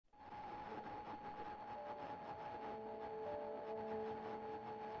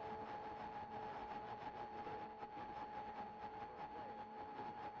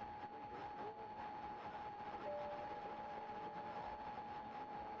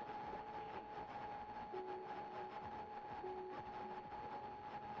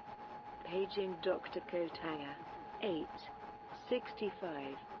Paging Dr. Kotanga. 8,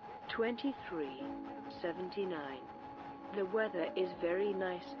 65, 23, 79. The weather is very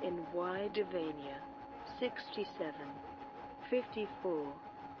nice in Wydavania. 67, 54,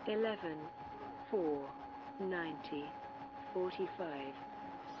 11, 4, 90, 45,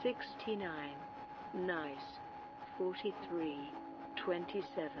 69, nice, 43,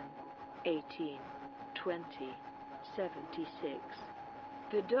 27, 18, 20, 76.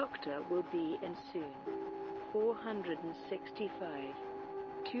 The doctor will be in soon. 465,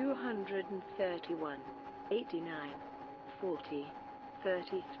 231, 89, 40,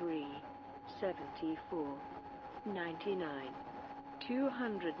 33, 74, 99,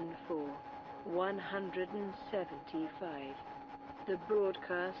 204, 175. The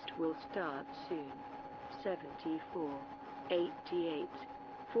broadcast will start soon. 74, 88,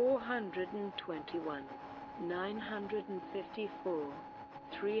 421, 954,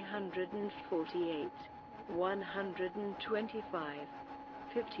 348, 125,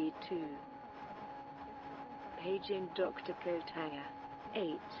 52. Paging Dr. Kotanga.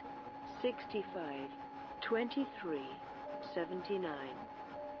 8, 65, 23, 79.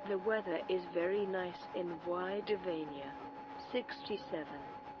 The weather is very nice in Wydavania. 67,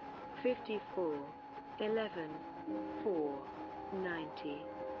 54, 11, 4, 90,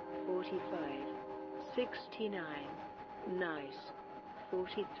 45, 69, nice,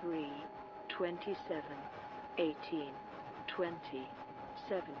 43, 27, 18, 20,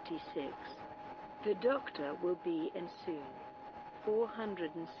 76. The doctor will be in soon.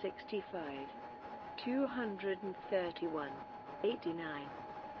 465, 231, 89,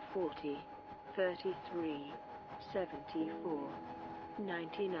 40, 33, 74,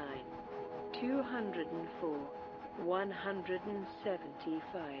 99, 204,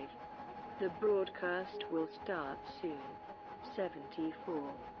 175. The broadcast will start soon.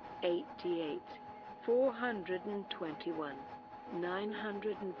 74, 88, 421,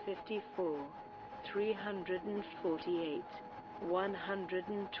 954, 348,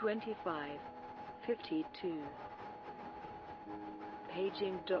 125, 52.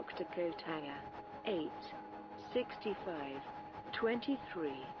 Paging Dr. Kotanga. 8, 65,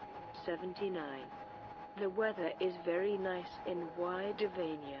 23, 79. The weather is very nice in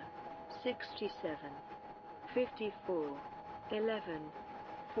Wydavania. 67, 54, 11,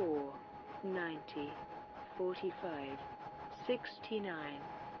 4, 90, 45, 69,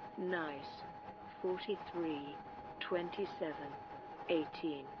 nice, 43, 27,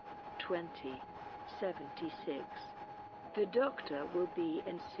 18, 20, 76. The doctor will be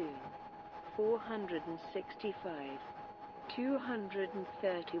in soon. 465,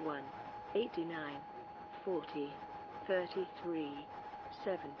 231, 89, 40, 33,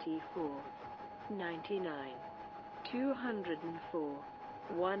 74, 99, 204,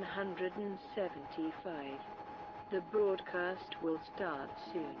 175. The broadcast will start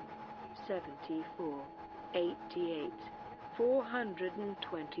soon. 74, 88,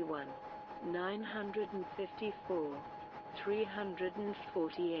 421, 954,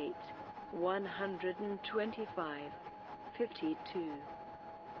 348, 125, 52.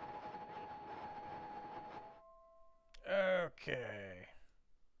 Okay.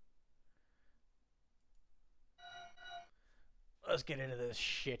 Let's get into this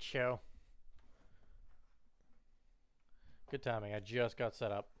shit show. Good timing. I just got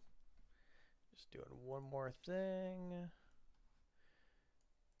set up. Just doing one more thing.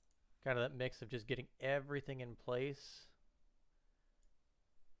 Kind of that mix of just getting everything in place.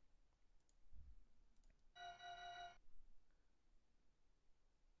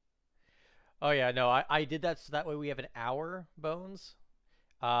 Oh yeah, no, I did that so that way we have an hour, Bones.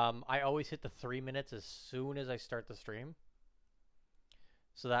 I always hit the 3 minutes as soon as I start the stream.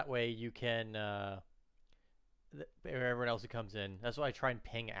 So that way you can, everyone else who comes in, that's why I try and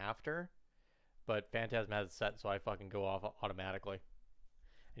ping after. But Phantasm has it set so I fucking go off automatically.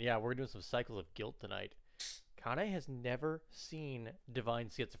 And yeah, we're doing some Cycles of Guilt tonight. Kane has never seen Divine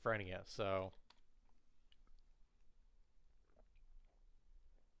Schizophrenia, so...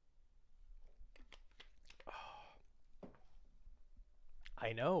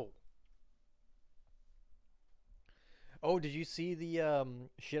 I know. Oh, did you see the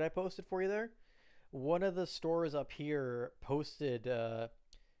shit I posted for you there? One of the stores up here posted the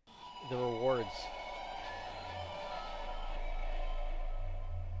rewards.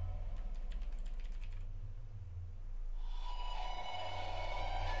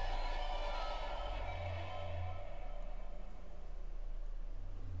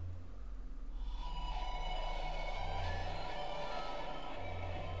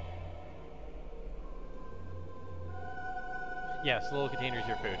 Yes, little containers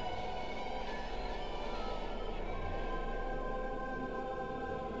your food.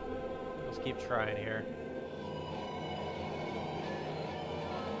 keep trying here.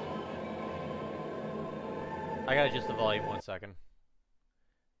 I gotta adjust the volume 1 second.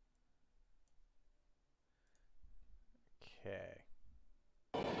 Okay.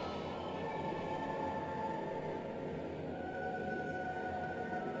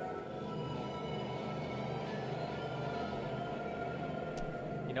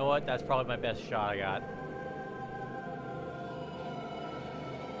 You know what? That's probably my best shot I got.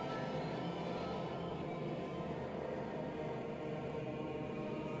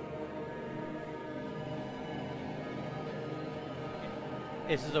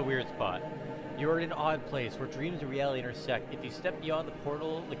 This is a weird spot. You are in an odd place where dreams and reality intersect. If you step beyond the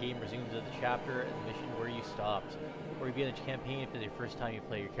portal, the game resumes at the chapter and the mission where you stopped. Or you begin the campaign for the first time you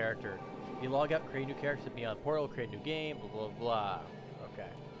play your character. You log out, create a new character, step beyond the portal, create a new game, blah blah blah. Okay.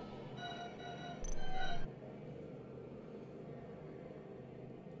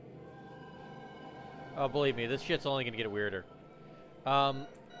 Oh, believe me, this shit's only gonna get weirder.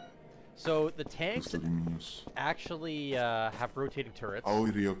 So the tanks actually have rotating turrets.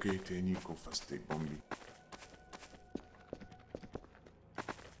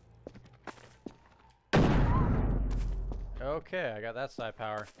 Okay, I got that side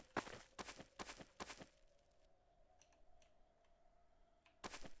power.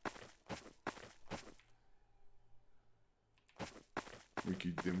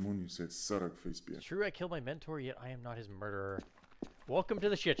 It's true I killed my mentor, yet I am not his murderer. Welcome to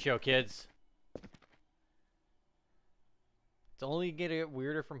the shit show, kids. It's only gonna get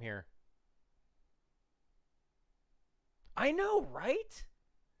weirder from here. I know, right?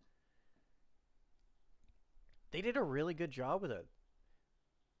 They did a really good job with it.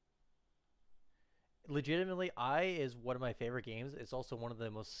 Legitimately, I is one of my favorite games. It's also one of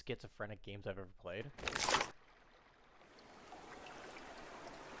the most schizophrenic games I've ever played.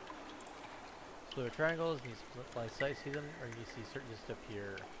 So triangles, you split by sight, see them, or you see certain just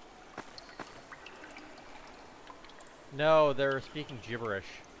appear. No, they're speaking gibberish.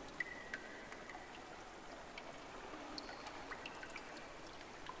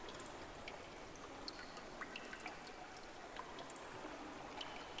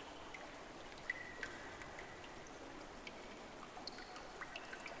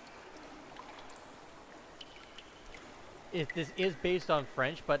 If this is based on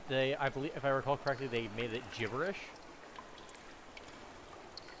French, but they, I believe, if I recall correctly, they made it gibberish.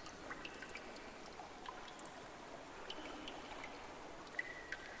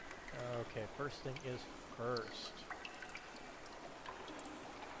 Okay, first thing is first.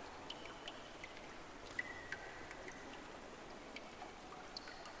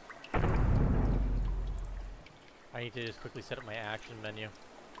 I need to just quickly set up my action menu.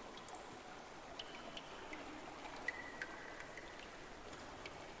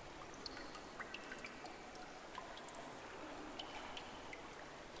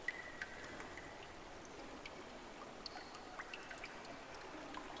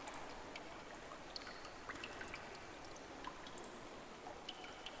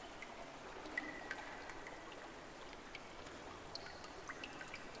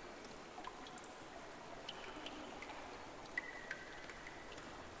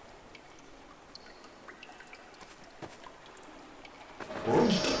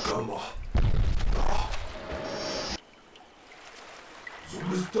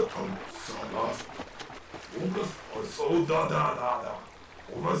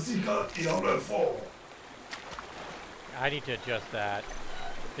 I need to adjust that.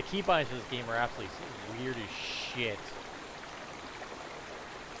 The keybinds for this game are absolutely weird as shit.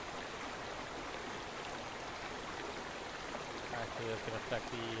 Actually, that's going to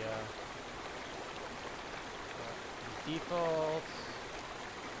affect the defaults.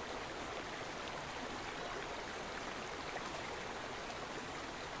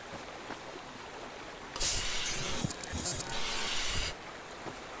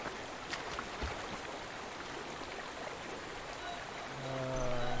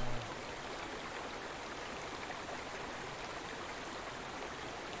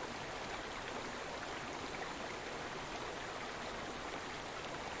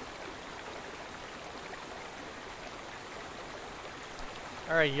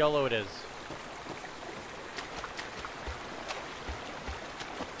 Alright, YOLO it is.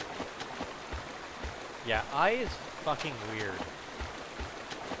 Yeah, I is fucking weird.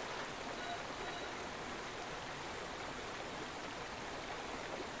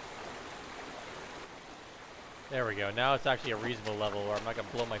 There we go. Now it's actually a reasonable level where I'm not gonna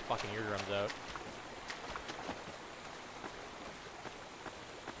blow my fucking eardrums out.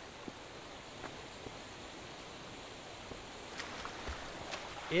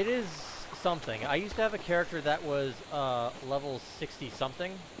 It is something. I used to have a character that was level 60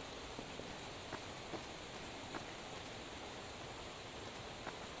 something.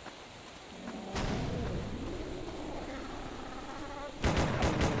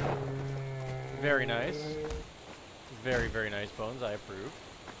 Very nice. Very, very nice, Bones. I approve.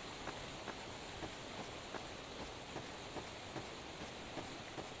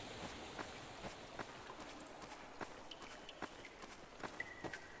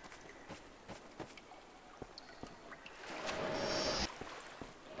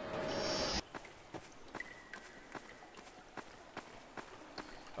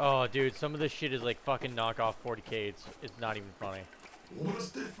 Oh, dude, some of this shit is like fucking knockoff 40k. It's not even funny.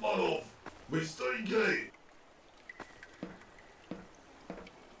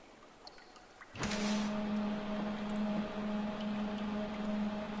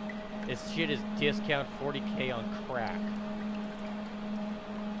 This shit is discount 40k on crack.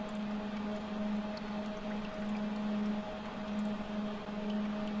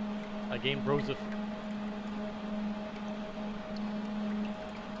 I gained bros of...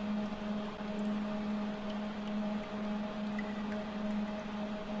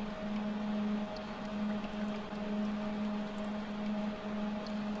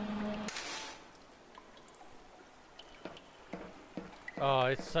 Oh,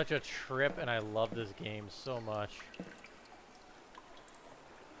 it's such a trip, and I love this game so much.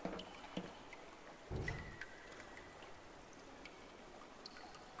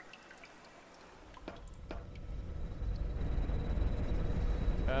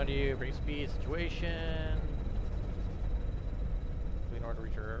 How do you bring speed, situation? In order to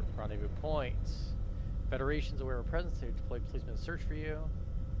reach your rendezvous points. Federation's aware of presence, they deploy policemen to search for you.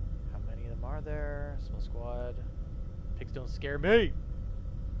 How many of them are there? Small squad. Pigs don't scare me!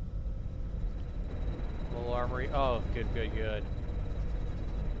 Little armory. Oh, good, good, good.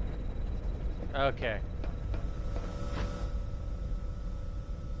 Okay.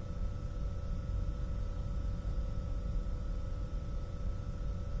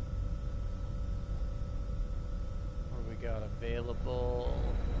 What do we got available?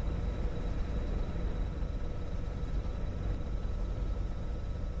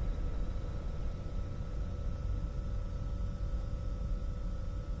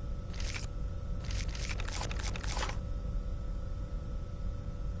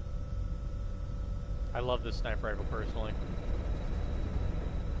 I love this sniper rifle personally.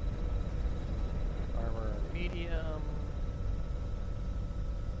 Armor medium.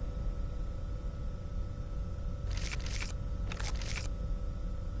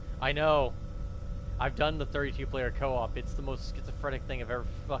 I know. I've done the 32-player co-op. It's the most schizophrenic thing I've ever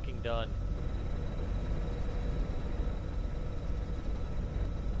fucking done.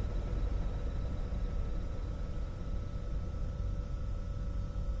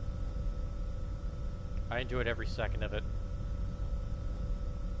 I enjoyed every second of it.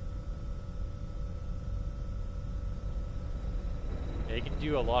 Yeah, you can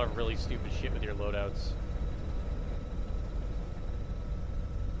do a lot of really stupid shit with your loadouts.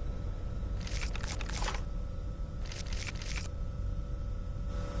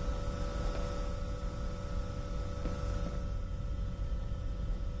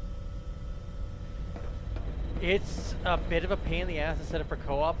 It's a bit of a pain in the ass to set up for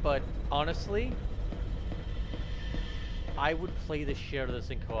co-op, but honestly, I would play the shit out of this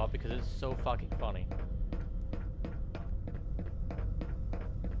in co-op because it's so fucking funny.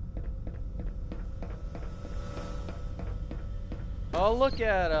 Oh, look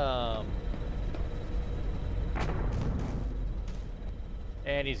at him!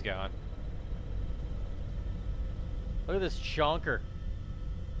 And he's gone. Look at this chonker.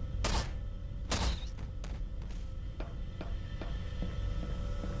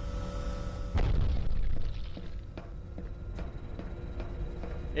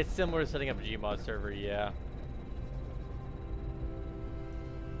 It's similar to setting up a Gmod server, yeah.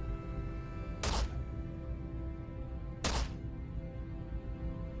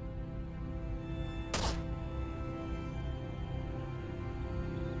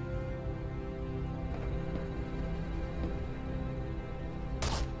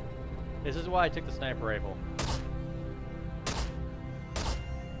 This is why I took the sniper rifle.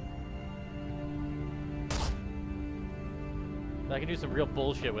 I can do some real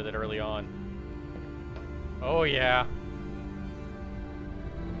bullshit with it early on. Oh yeah.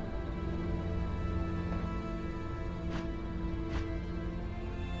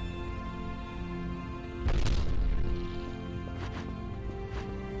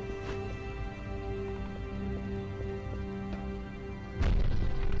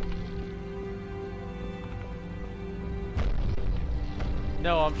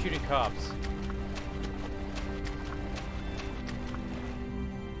 No, I'm shooting cops.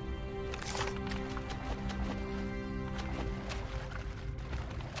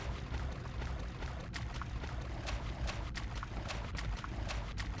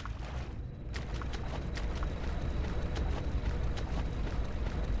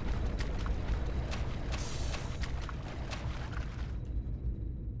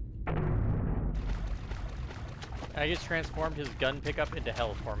 I just transformed his gun pickup into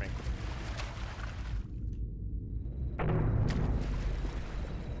hell for me.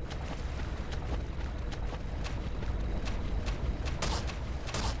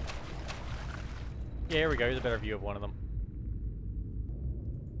 Yeah, here we go. Here's a better view of one of them.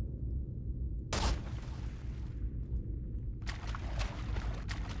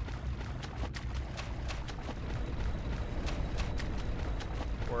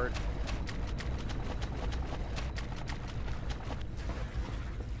 Word.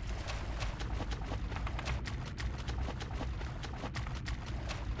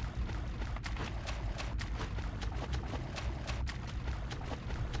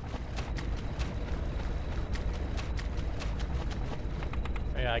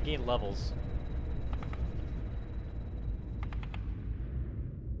 Yeah, I gained levels.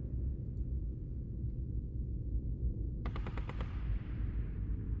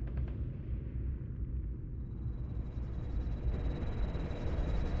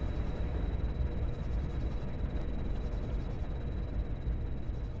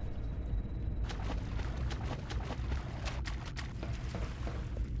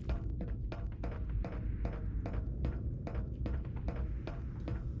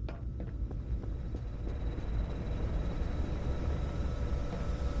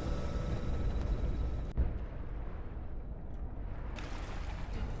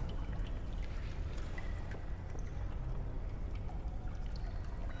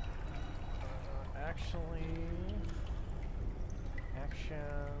 Actions.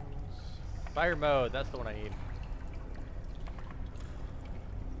 Fire mode, that's the one I need.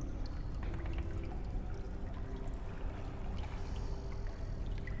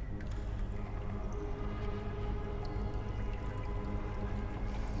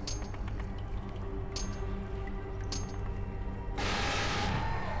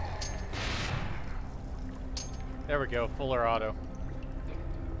 There we go, fuller auto.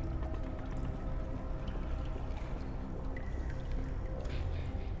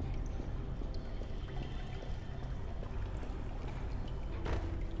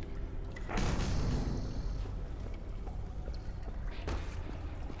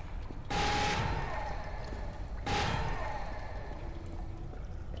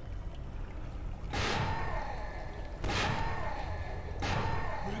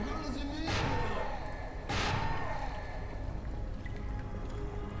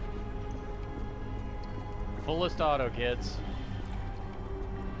 Fullest auto, kids.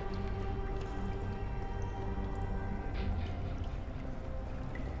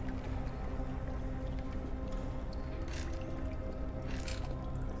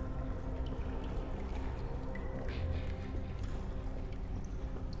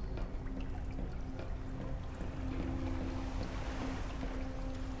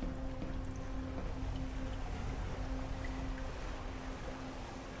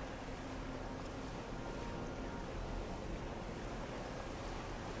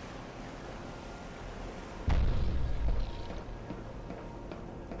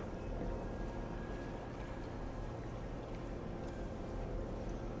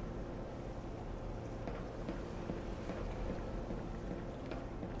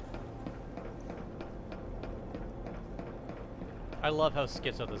 I love how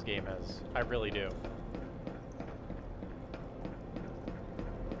schizo this game is. I really do.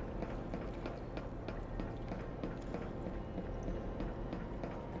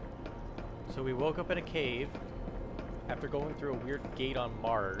 So we woke up in a cave after going through a weird gate on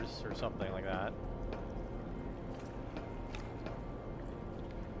Mars or something like that.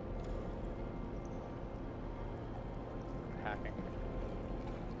 Hacking.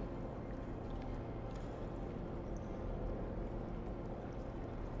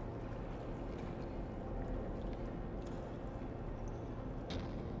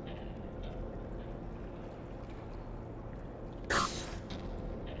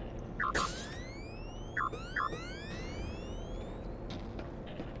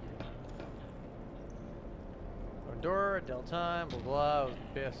 Door, Del time, blah blah.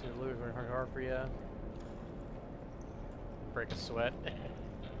 Best to lose when hard for you. Break a sweat.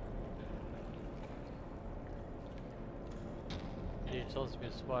 You tells us to be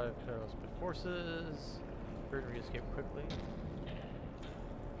a squad of federal split forces. Bird escape quickly.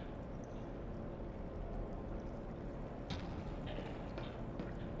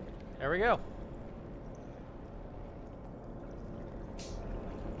 There we go.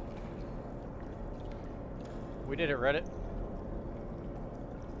 We did it, Reddit.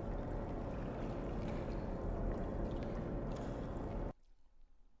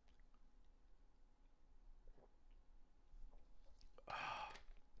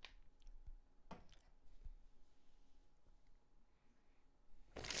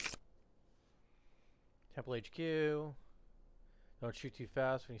 Temple HQ. Don't shoot too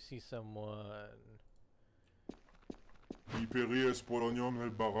fast when you see someone. You're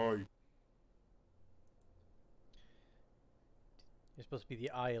supposed to be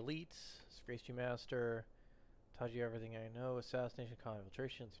the Eye Elite, Disgrace you Master, taught you everything I know, assassination, con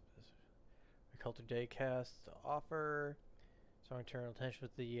infiltration, Culture Day cast to offer, strong internal tension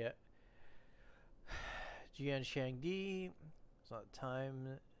with the Jian Shangdi. It's not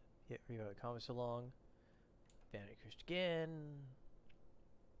time yet for you to comment so long. Vanity cursed again.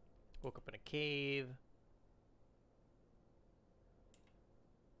 Woke up in a cave.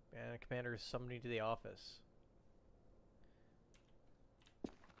 And a commander is summoning to the office.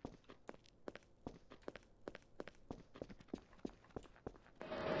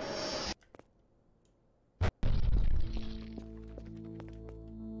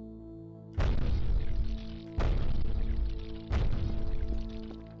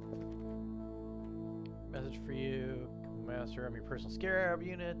 Message for you, Master. I'm your personal scarab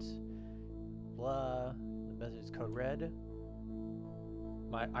unit. Blah. The message is code red.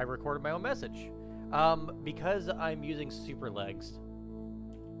 I recorded my own message. Because I'm using super legs.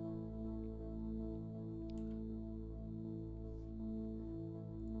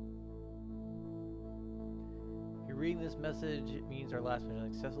 If you're reading this message, it means our last mission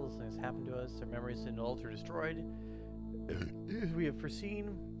is successful. Something has happened to us. Our memories have been altered or destroyed. As we have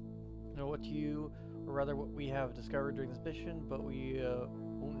foreseen, know what you, or rather what we have discovered during this mission, but we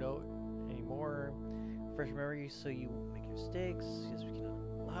won't know anymore. Refresh your memory so you won't make mistakes. Yes, we can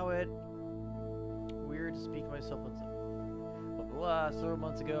allow it. Weird to speak to myself once. Blah blah blah. Several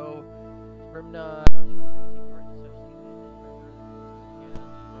months ago, Rimna. She was going to take part in such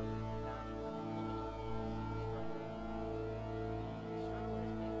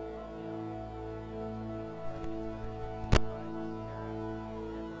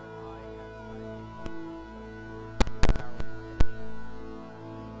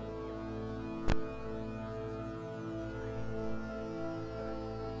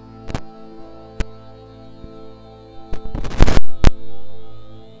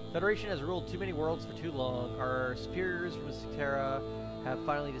Federation has ruled too many worlds for too long. Our superiors from Cythera have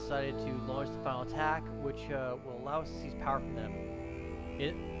finally decided to launch the final attack, which will allow us to seize power from them.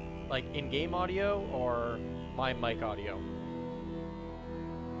 Like in-game audio or my mic audio?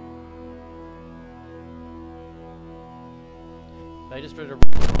 I just read a...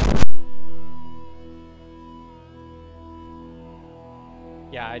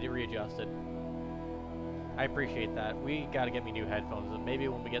 Yeah, I did readjust it. I appreciate that. We gotta get me new headphones, and maybe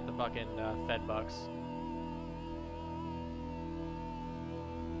when we get the fucking Fed bucks.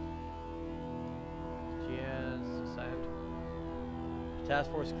 GNs assigned. The task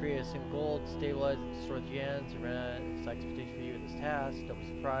force created a single goal to stabilize and destroy the GNs. It's expectation for you in this task. Don't be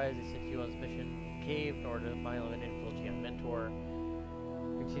surprised. They sent you on this mission in the cave in order to find an influential GN mentor.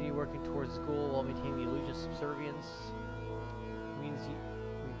 Continue working towards this goal while maintaining the illusion of subservience. It means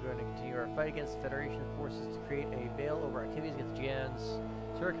we're going to continue our fight against the Federation forces to create a veil over activities against GNs.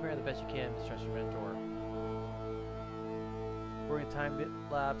 Serve command the best you can, distress your mentor. During a time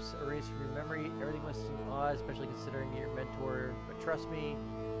lapse, erase from your memory. Everything must seem odd, especially considering your mentor. But trust me,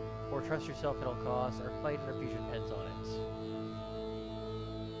 or trust yourself at all costs. Our fight and our future depends on it.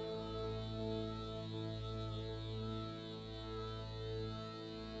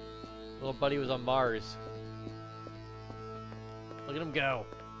 Little buddy was on Mars. Look at him go.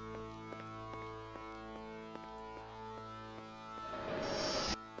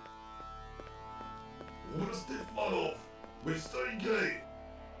 Stefmanov, we're staying gay.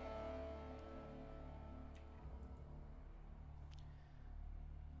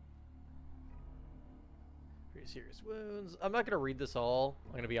 Pretty serious wounds. I'm not gonna read this all.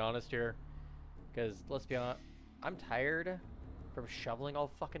 I'm gonna be honest here, because let's be honest, I'm tired from shoveling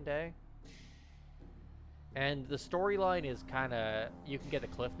all fucking day. And the storyline is kind of, you can get the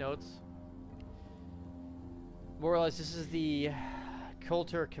cliff notes. More or less, this is the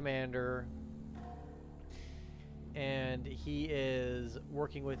Coulter commander, and he is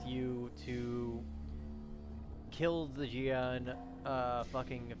working with you to kill the Jian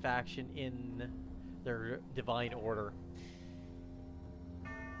fucking faction in their divine order.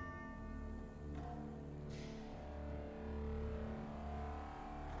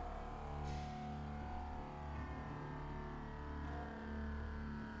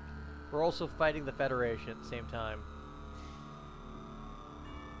 We're also fighting the Federation at the same time.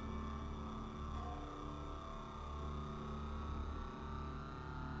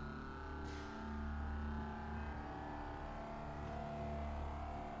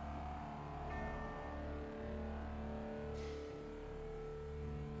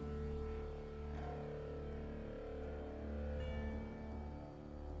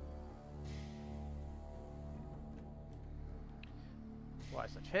 Why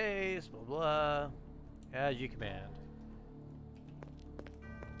such haste, blah blah. As you command.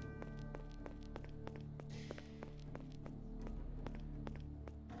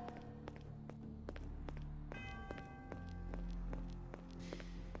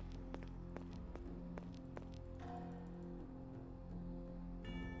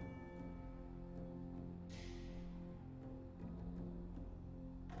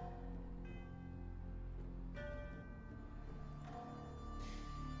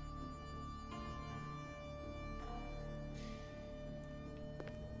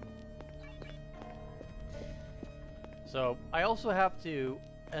 So, I also have to,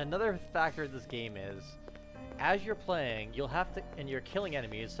 another factor of this game is, as you're playing, you'll have to, and you're killing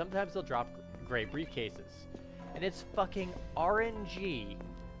enemies, sometimes they'll drop gray briefcases. And it's fucking RNG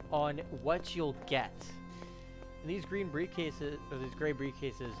on what you'll get. And these green briefcases, or these gray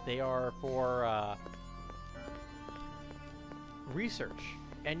briefcases, they are for, research.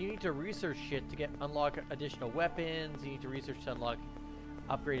 And you need to research shit to unlock additional weapons, you need to research to unlock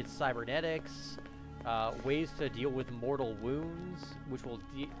upgraded cybernetics, ways to deal with mortal wounds, which will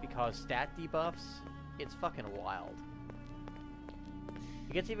cause stat debuffs. It's fucking wild.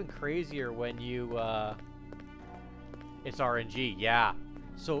 It gets even crazier when you, it's RNG, yeah.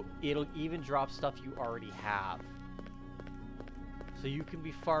 So it'll even drop stuff you already have. So you can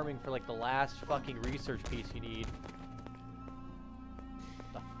be farming for like the last fucking research piece you need.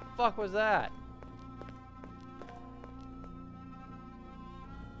 The fuck was that?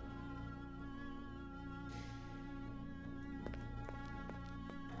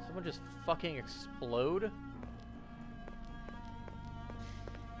 Someone just fucking explode?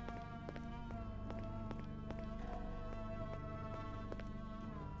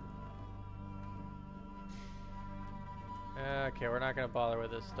 Okay, we're not gonna bother with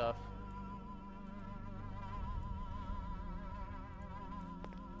this stuff.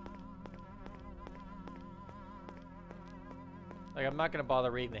 Like, I'm not gonna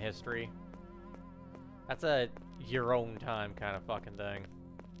bother reading the history. That's a your own time kind of fucking thing.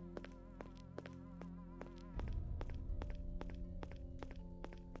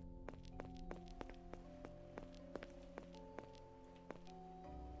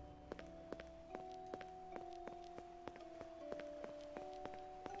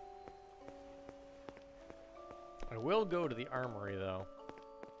 I will go to the armory, though.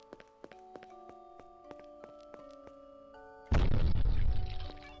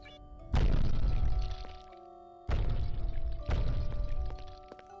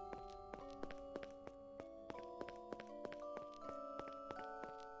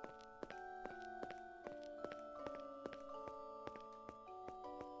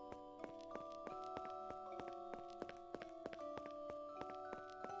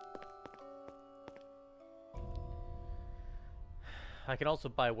 I can also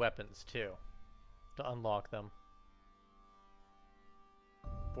buy weapons, too, to unlock them.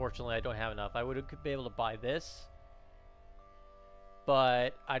 Fortunately, I don't have enough. I would be able to buy this,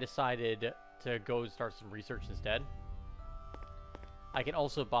 but I decided to go start some research instead. I can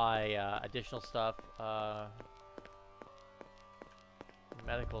also buy additional stuff.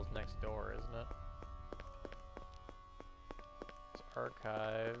 Medical's next door, isn't it? It's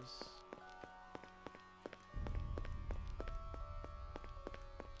archives.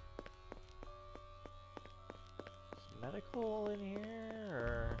 Medical in here,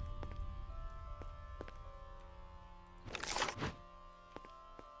 or...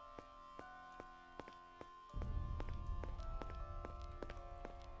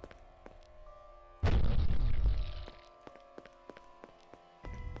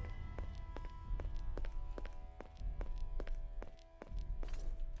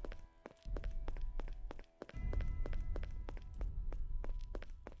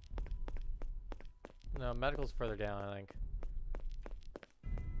 No, medical's further down, I think.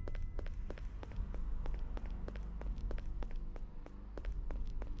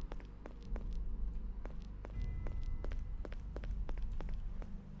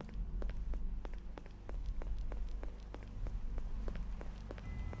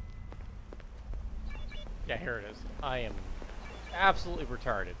 Yeah, here it is. I am absolutely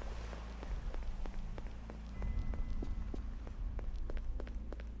retarded.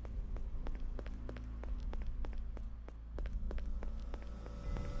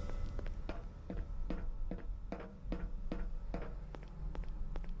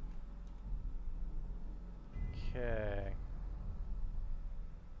 Okay.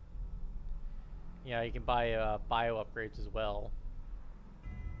 Yeah, you can buy bio upgrades as well.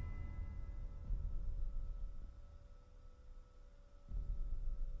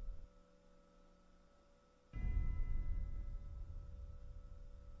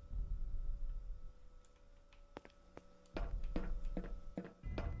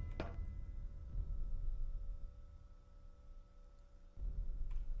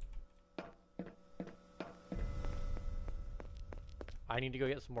 I need to go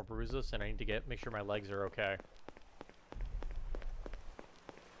get some more bruises, and I need to make sure my legs are okay.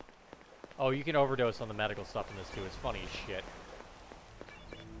 Oh, you can overdose on the medical stuff in this too. It's funny as shit.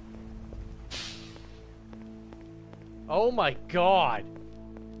 Oh my god!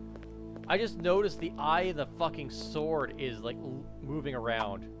 I just noticed the eye of the fucking sword is like moving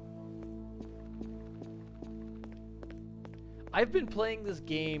around. I've been playing this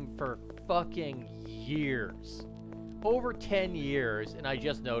game for fucking years. Over 10 years, and I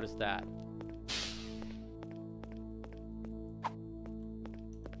just noticed that.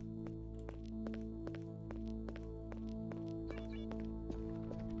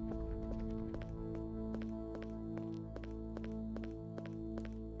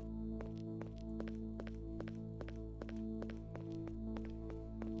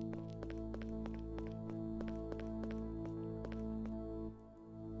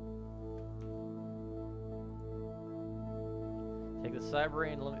 Take the Cyber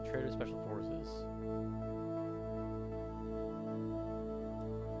and limit trader special forces.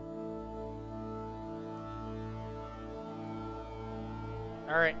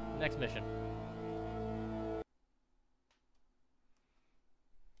 Alright, next mission.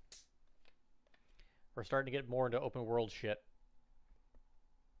 We're starting to get more into open world shit.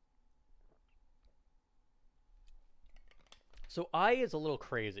 So I is a little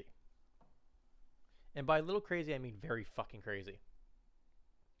crazy. And by little crazy, I mean very fucking crazy.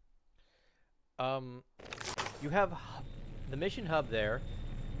 You have the mission hub there,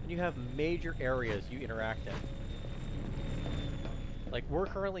 and you have major areas you interact in. Like, we're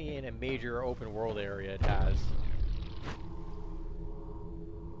currently in a major open world area it has.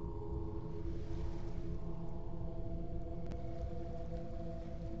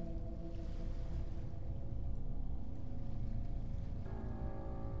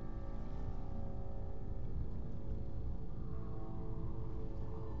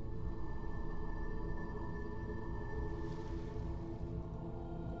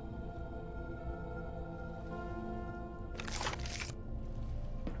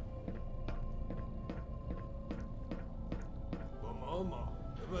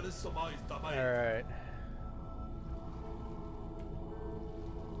 Alright.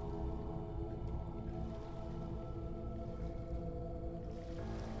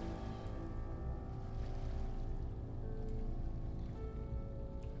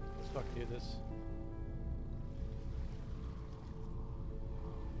 Let's fucking do this.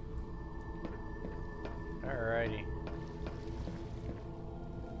 Alrighty.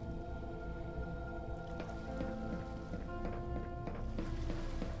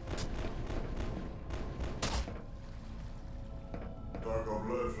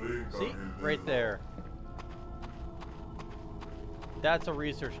 See? Right there. That's a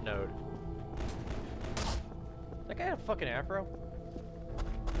research node. That guy had a fucking afro?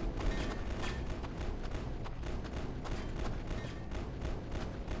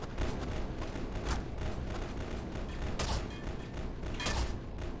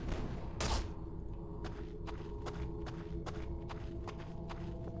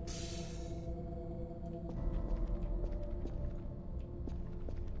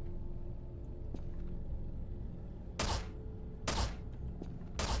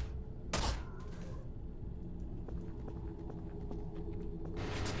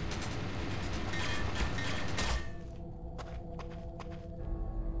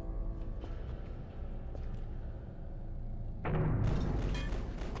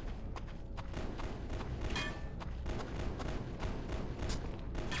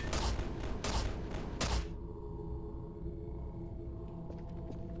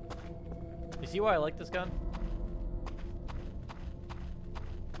 You see why I like this gun?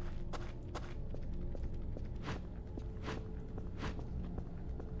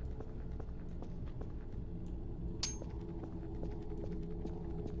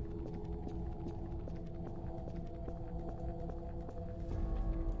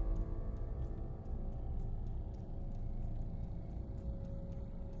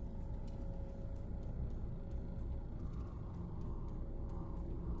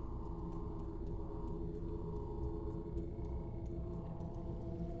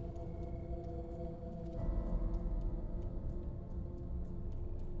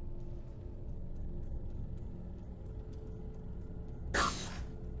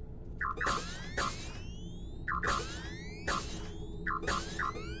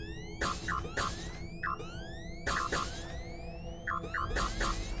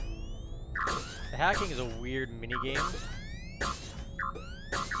 The hacking is a weird minigame.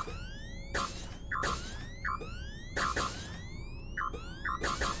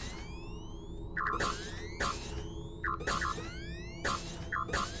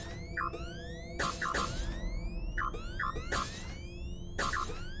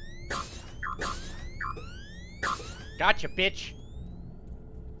 Gotcha, bitch!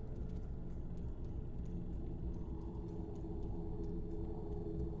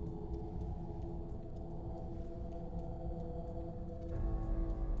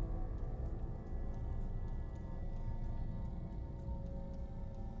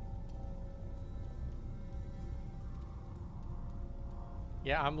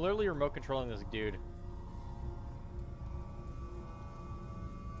 Yeah, I'm literally remote controlling this dude.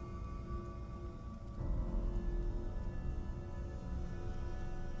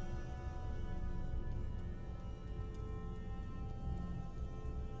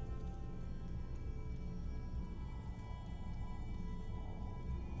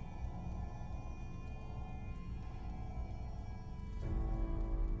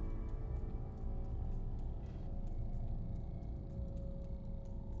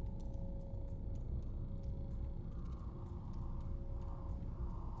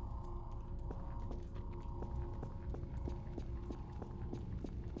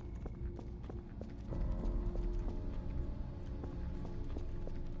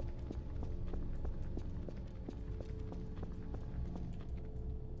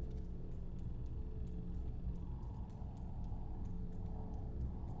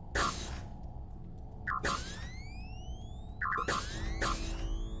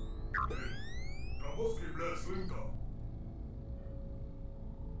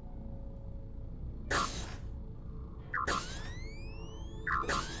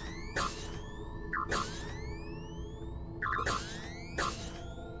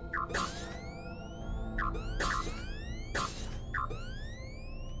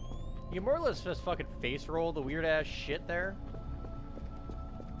 You can more or less just fucking face roll the weird ass shit there.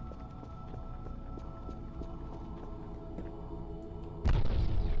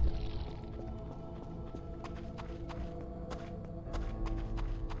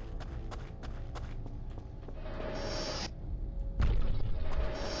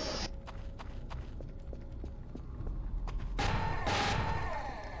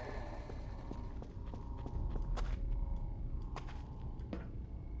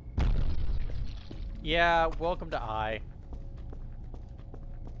 Yeah, welcome to I.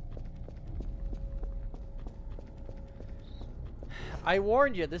 I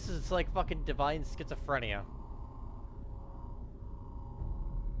warned you, this is like fucking divine schizophrenia.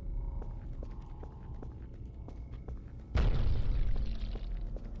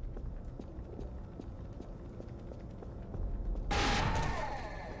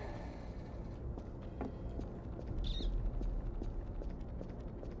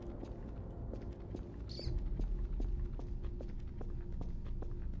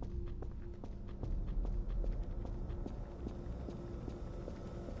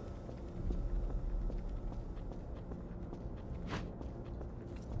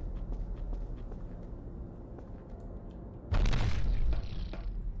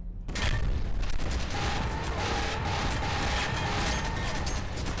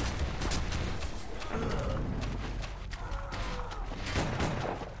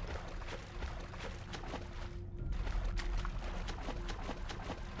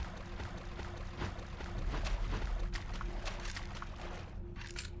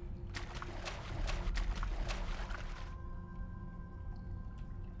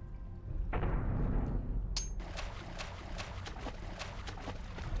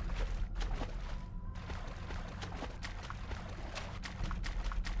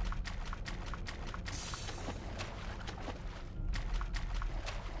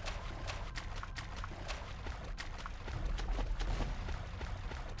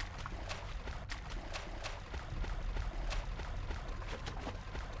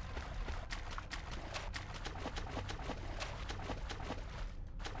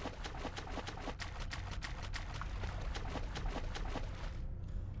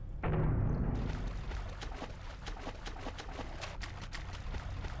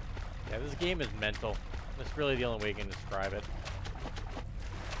 Yeah, this game is mental. That's really the only way you can describe it.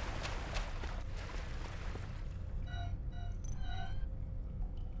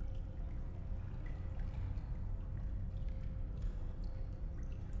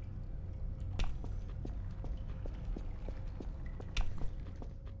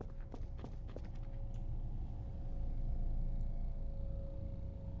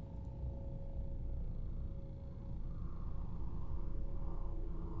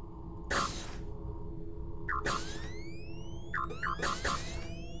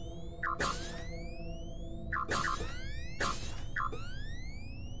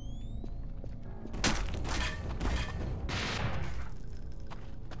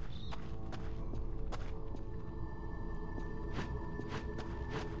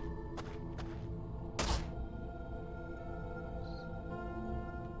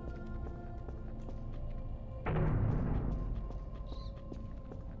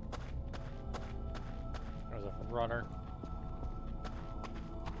 runner.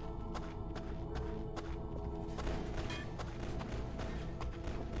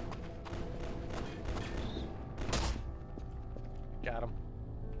 Got him.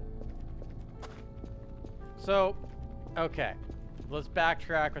 So, okay. Let's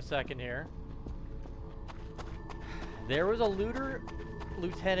backtrack a second here. There was a looter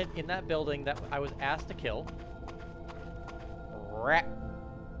lieutenant in that building that I was asked to kill. Rat.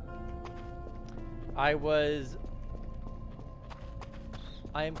 I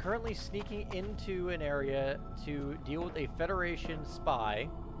am currently sneaking into an area to deal with a Federation spy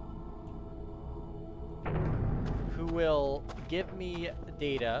who will give me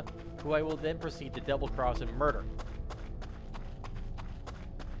data, who I will then proceed to double cross and murder.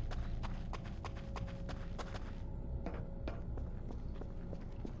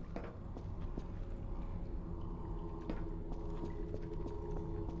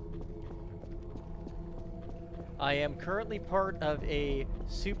 I am currently part of a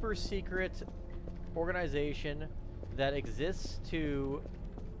super secret organization that exists to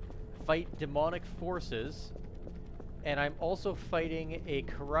fight demonic forces, and I'm also fighting a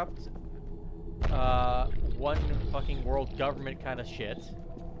corrupt, one fucking world government kind of shit.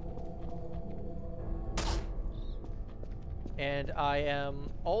 And I am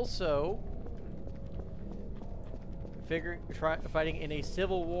also fighting in a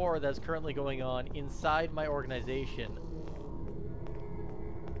civil war that's currently going on inside my organization.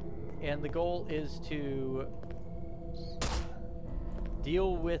 And the goal is to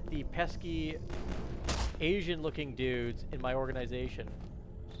deal with the pesky Asian-looking dudes in my organization.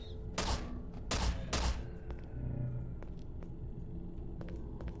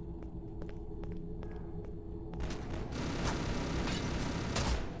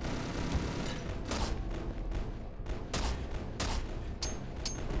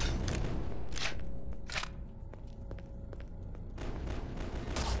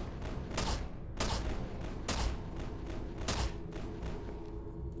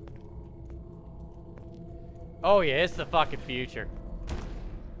 Oh yeah, it's the fucking future.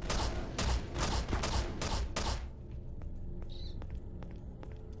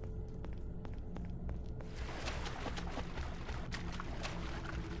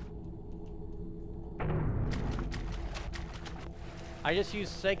 I just use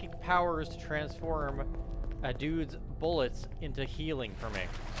psychic powers to transform a dude's bullets into healing for me,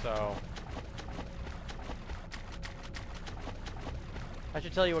 so... I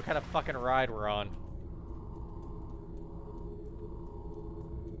should tell you what kind of fucking ride we're on.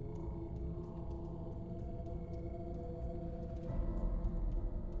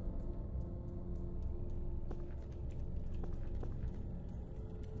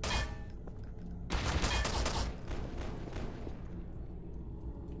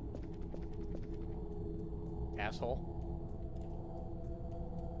 Asshole.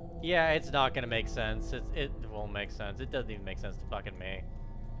 Yeah, it's not gonna make sense. It won't make sense. It doesn't even make sense to fucking me.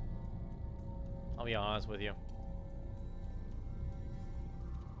 I'll be honest with you.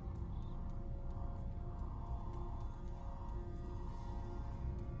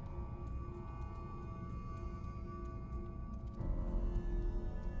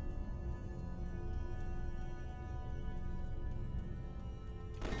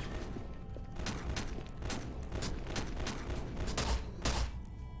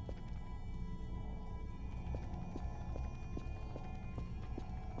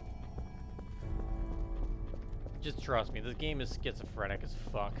 Just trust me, this game is schizophrenic as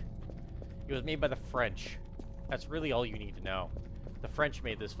fuck. It was made by the French. That's really all you need to know. The French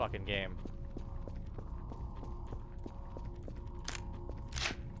made this fucking game.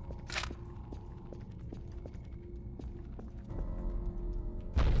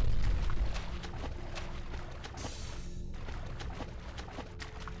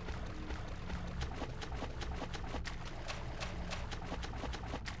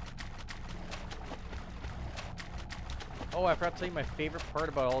 Oh, I forgot to tell you my favorite part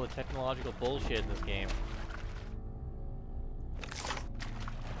about all the technological bullshit in this game.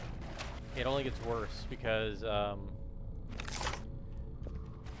 It only gets worse because, the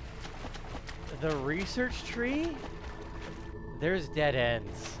research tree? There's dead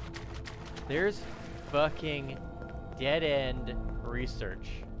ends. There's fucking dead-end research.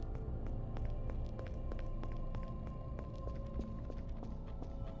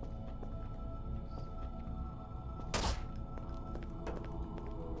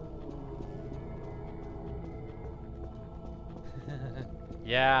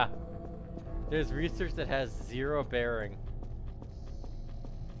 Yeah. There's research that has zero bearing.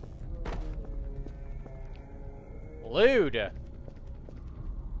 Lewd!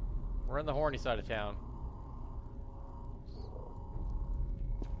 We're on the horny side of town.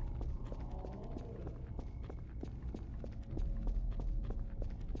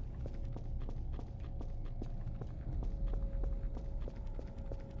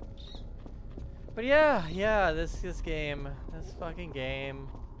 But yeah, this game, this fucking game.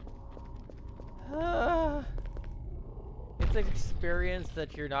 It's an experience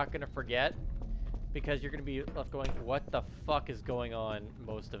that you're not gonna forget because you're gonna be left going, what the fuck is going on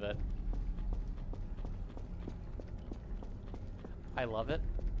most of it. I love it,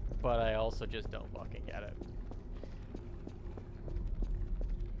 but I also just don't fucking get it.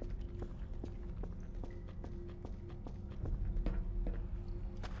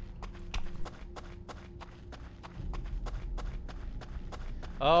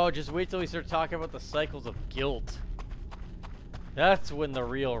 Oh, just wait till we start talking about the cycles of guilt. That's when the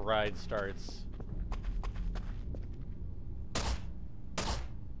real ride starts.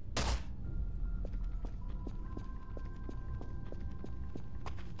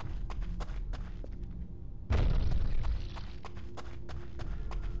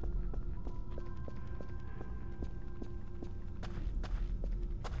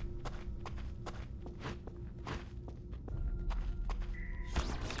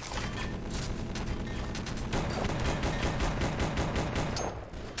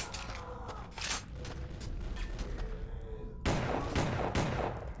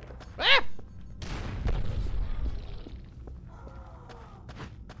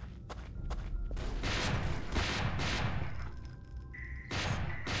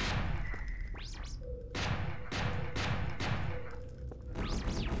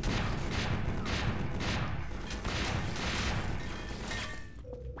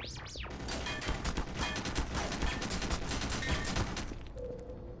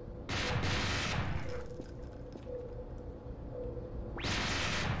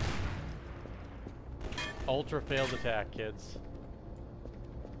 Ultra failed attack, kids.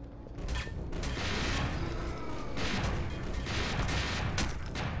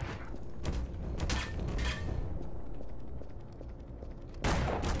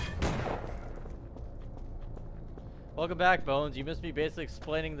 Welcome back, Bones. You missed me basically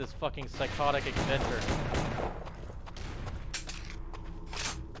explaining this fucking psychotic adventure.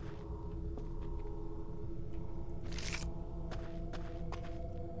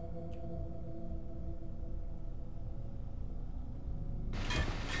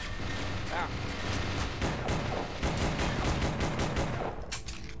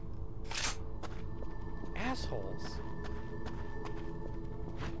 Assholes.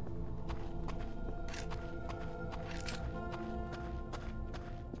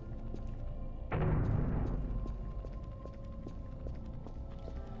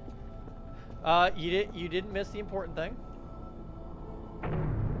 You didn't miss the important thing.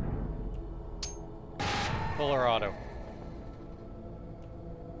 Fuller auto.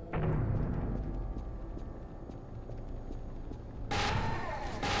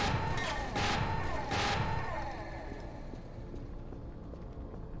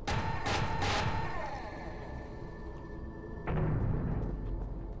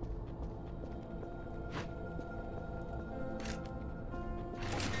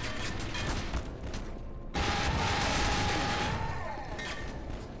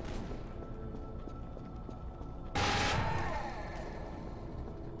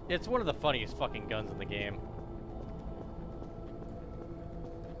 It's one of the funniest fucking guns in the game.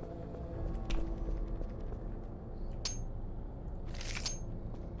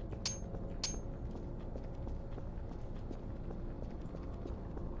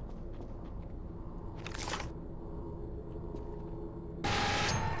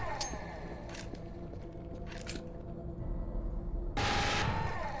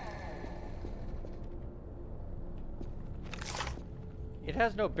 It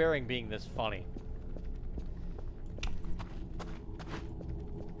has no bearing being this funny.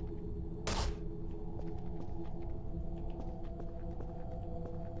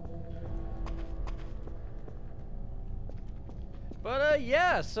 But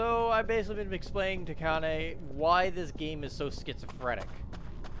yeah, so I've basically been explaining to Kane why this game is so schizophrenic.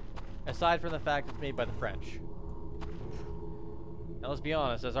 Aside from the fact it's made by the French. Now let's be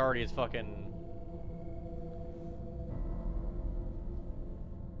honest, that's already as fucking...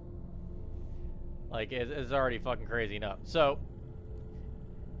 Like, it's already fucking crazy enough. So,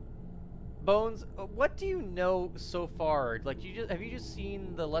 Bones, what do you know so far? Like, have you just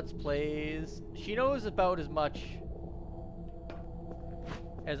seen the Let's Plays? She knows about as much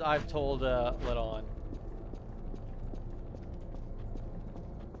as I've told let on.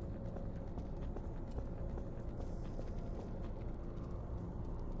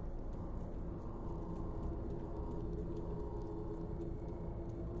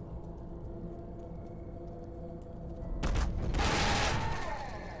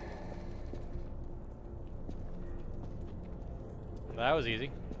 That was easy.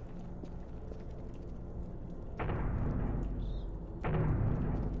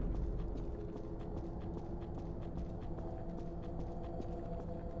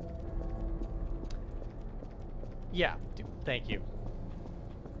 Yeah, thank you.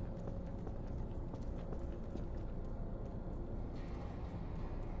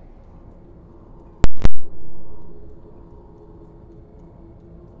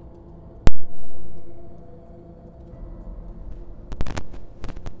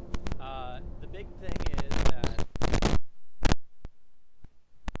 The big thing is that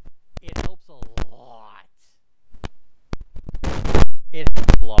it helps a lot. It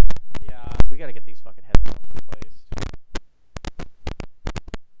helps a lot. Yeah, we gotta get these fucking headphones replaced.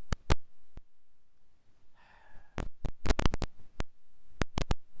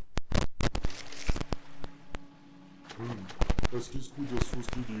 Eski skúdia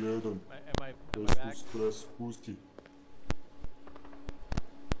sústi jeden. Am I Eski back? stres spústi.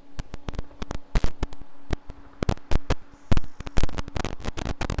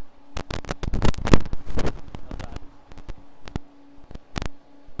 How's that?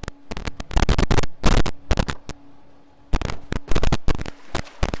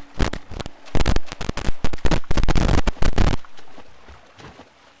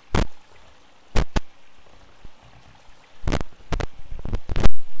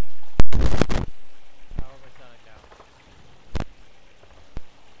 How am I sounding now?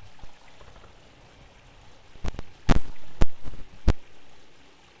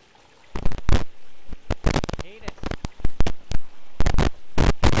 Hate it.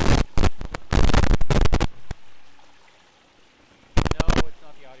 No, it's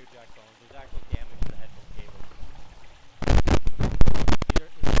not the audio jack phones. There's actual damage to the headphone cables.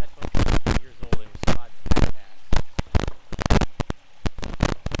 These headphones are 10 years old and you still have attacks.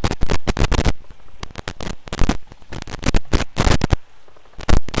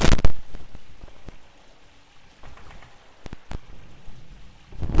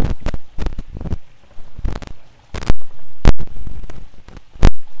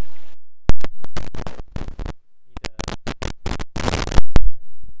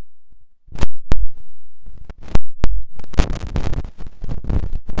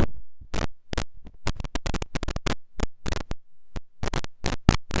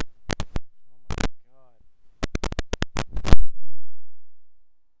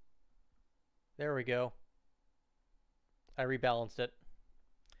 There we go. I rebalanced it.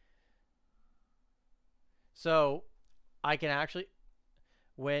 So I can actually,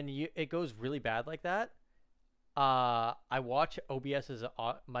 when it goes really bad like that, I watch OBS's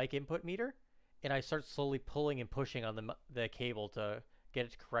mic input meter, and I start slowly pulling and pushing on the cable to get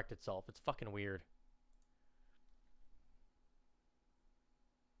it to correct itself. It's fucking weird.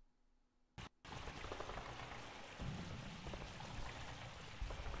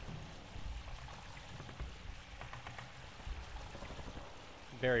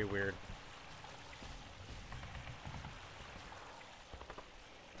 Very weird.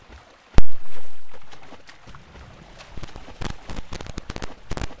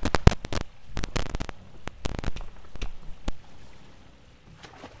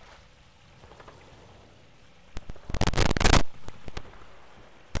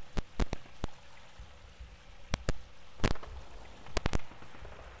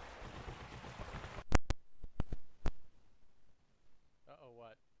 Uh-oh,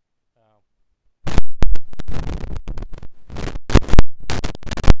 what? Oh.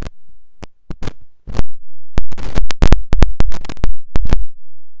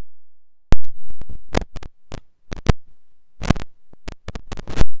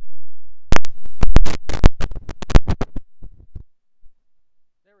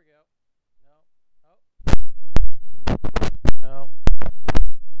 There we go. No. Oh. No.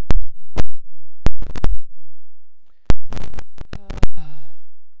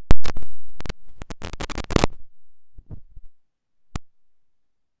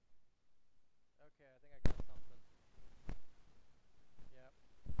 Okay, I think I got something. Yep.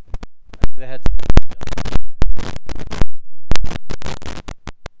 I think the headset's done.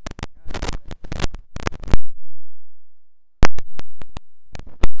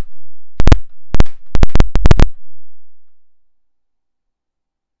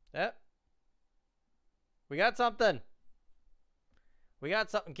 Yep. We got something. We got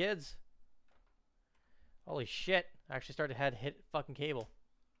something, kids. Holy shit. I actually started to hit fucking cable.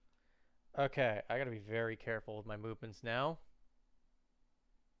 Okay, I gotta be very careful with my movements now.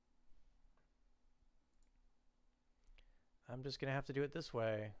 I'm just gonna have to do it this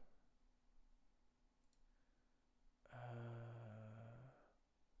way.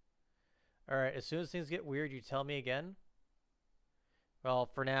 Alright, as soon as things get weird, you tell me again. Well,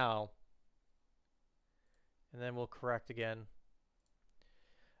 for now. And then we'll correct again.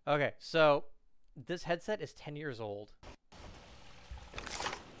 Okay, so this headset is 10 years old.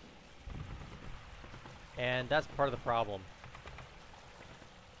 And that's part of the problem.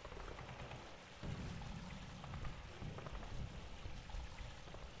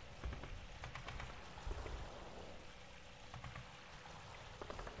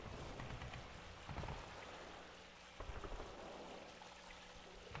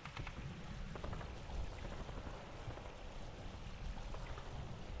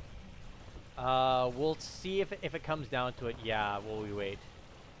 We'll see if it comes down to it. Yeah, will we wait?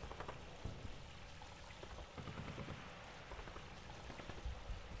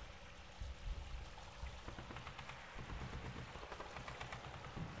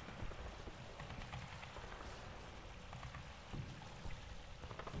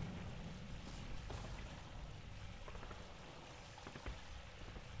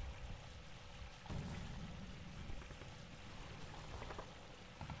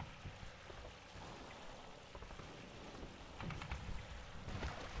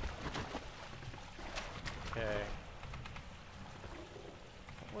 Okay.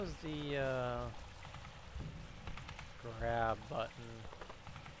 What was the grab button?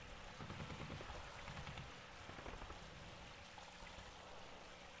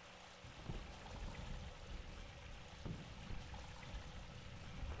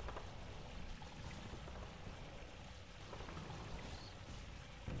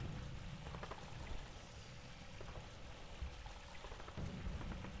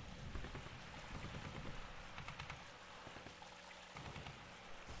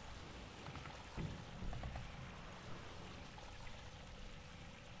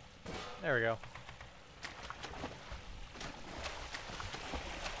 There we go.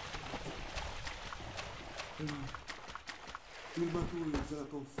 Filmatul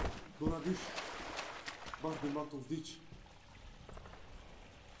Zaratov. Doladish. Bas de Matov Dich.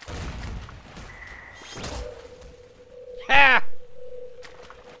 Ha!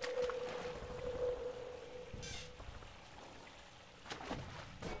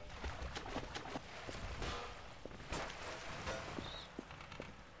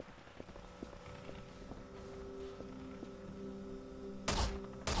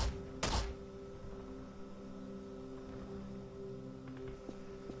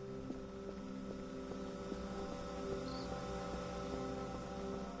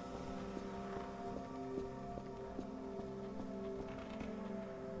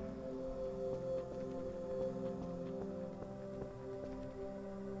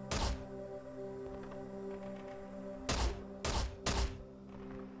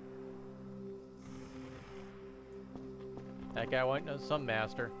 That guy went to some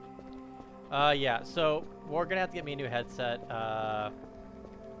master. Yeah, so we're gonna have to get me a new headset. I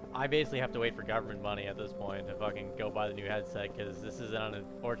basically have to wait for government money at this point to fucking go buy the new headset, because this is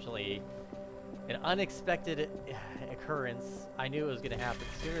unfortunately an unexpected occurrence. I knew it was gonna happen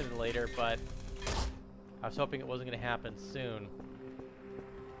sooner than later, but I was hoping it wasn't gonna happen soon.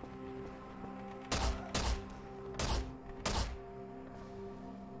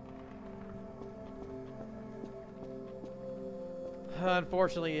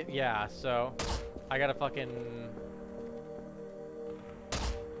 Unfortunately, yeah, so I gotta fucking...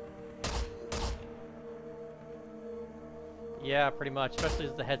 Yeah, pretty much, especially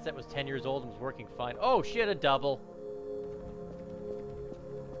as the headset was 10 years old and was working fine. Oh shit, a double!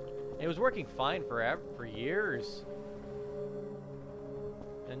 It was working fine for years.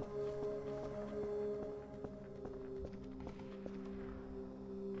 And...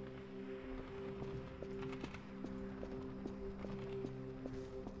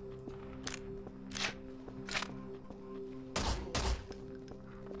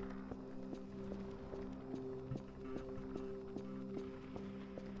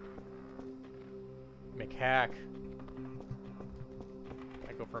 McHack.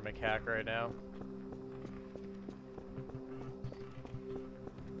 I go for McHack right now.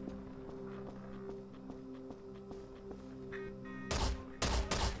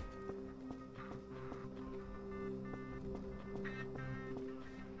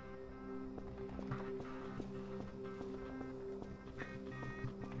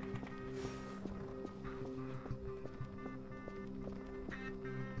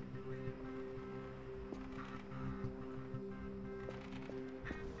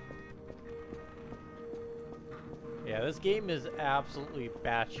 Yeah, this game is absolutely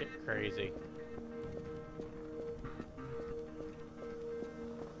batshit crazy.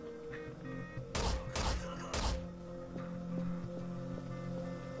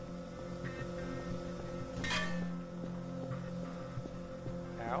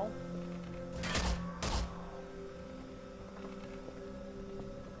 Ow.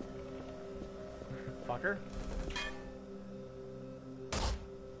 Fucker.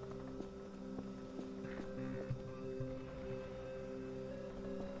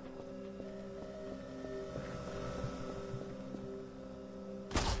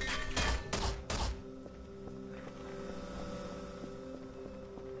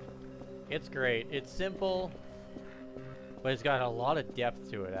 It's great. It's simple, but it's got a lot of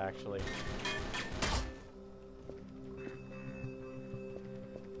depth to it, actually.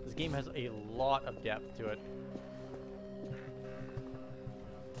 This game has a lot of depth to it.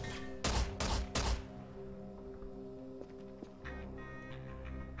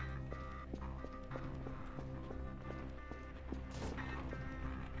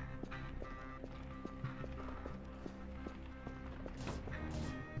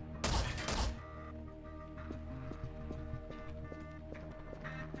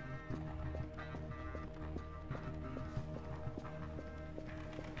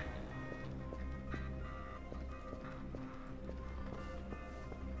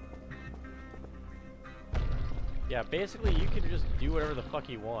 Yeah, basically you can just do whatever the fuck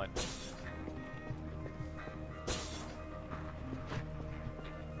you want.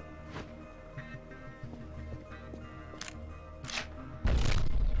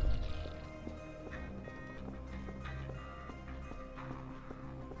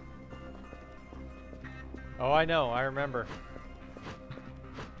 Oh, I know, I remember.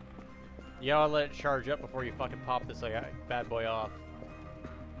 You gotta let it charge up before you fucking pop this like bad boy off.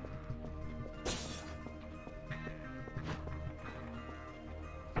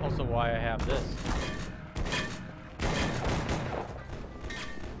 Also why I have this.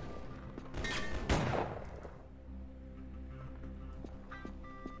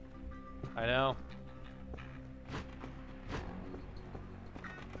 I know.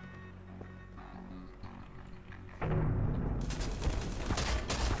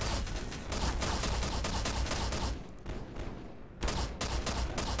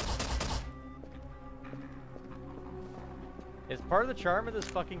 It's part of the charm of this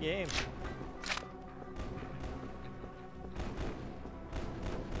fucking game.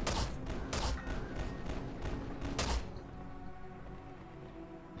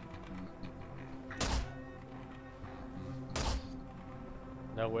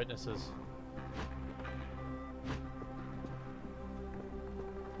 No witnesses.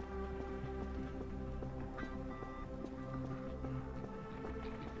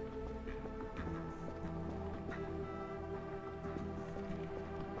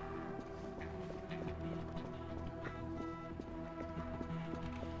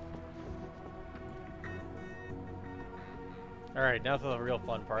 Alright, now for the real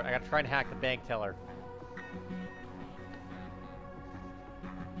fun part. I gotta try and hack the bank teller.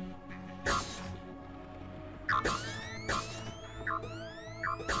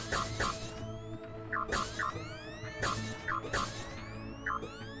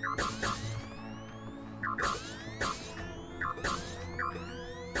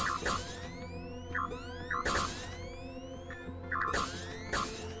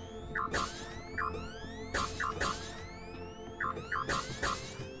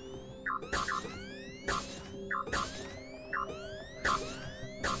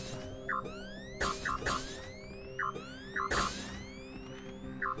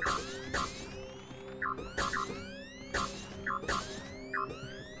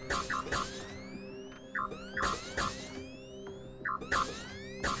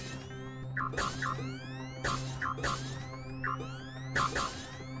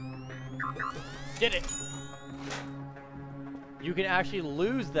 Did it! You can actually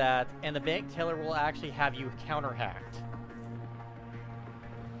lose that, and the bank teller will actually have you counter-hacked.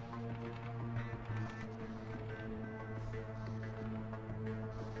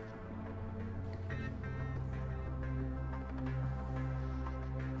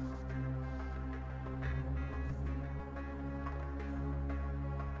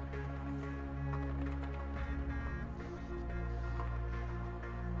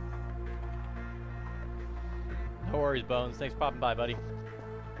 No worries, Bones. Thanks for popping by, buddy.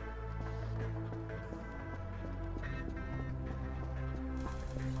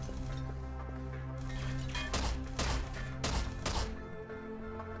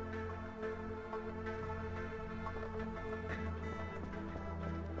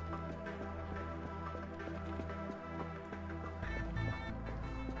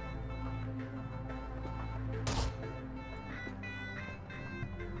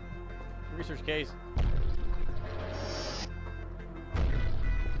 Research case.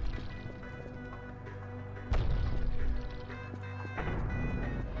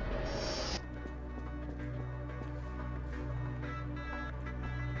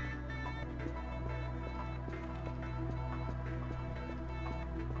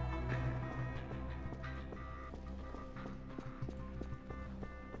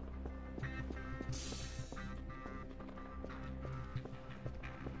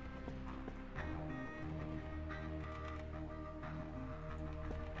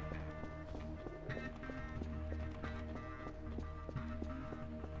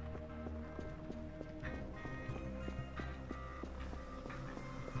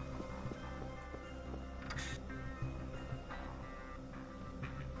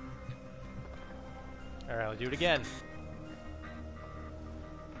 Alright, I'll do it again.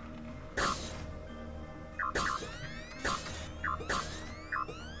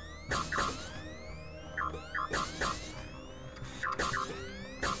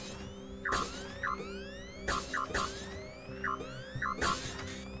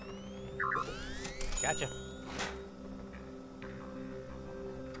 Gotcha.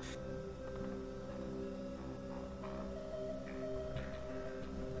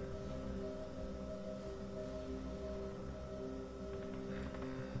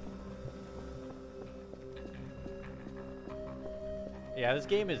 Yeah, this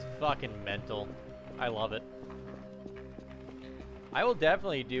game is fucking mental. I love it. I will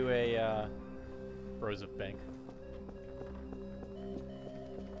definitely do a Rose of Bank.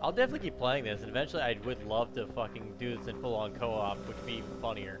 I'll definitely keep playing this, and eventually I would love to fucking do this in full-on co-op, which would be even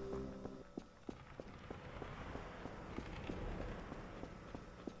funnier.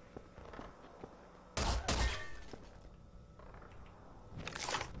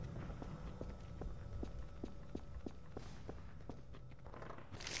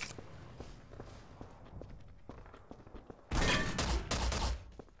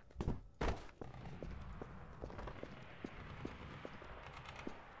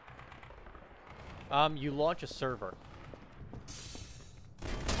 You launch a server.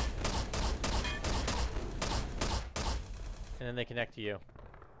 And then they connect to you.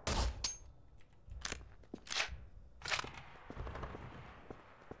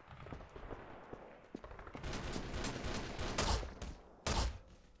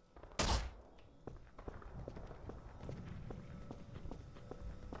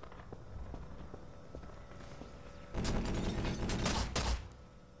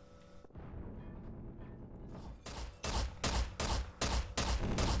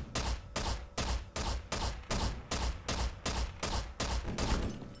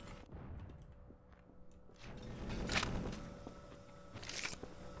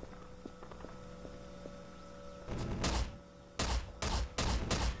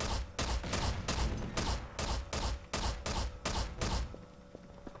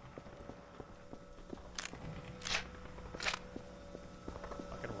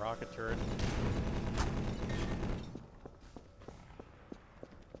 Rocket turret.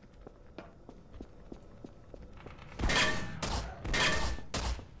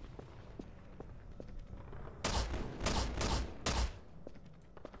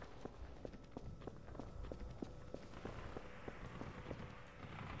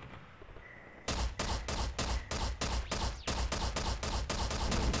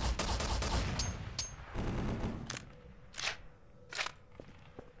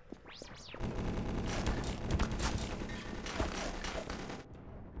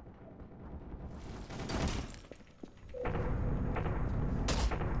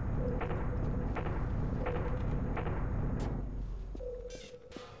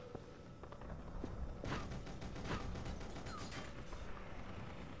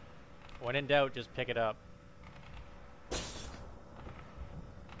 When in doubt, just pick it up.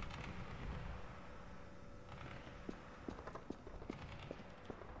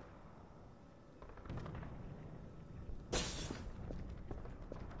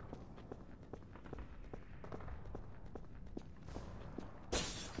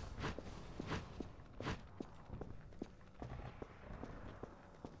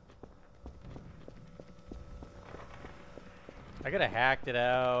 I could have hacked it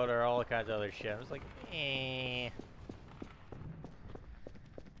out or all kinds of other shit. I was like, eh.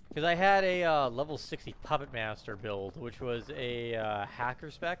 Because I had a level 60 Puppet Master build, which was a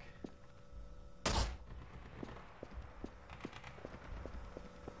hacker spec.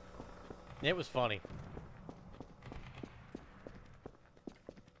 It was funny.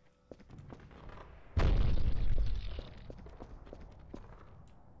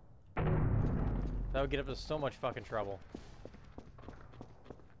 That would get up to so much fucking trouble.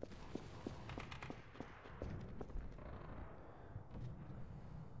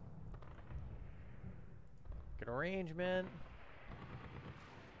 Good arrangement.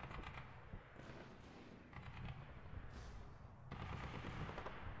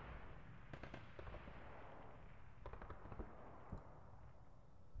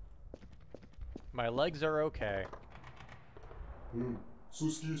 My legs are okay.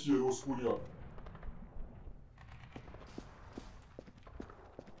 Suskicie rozkuria.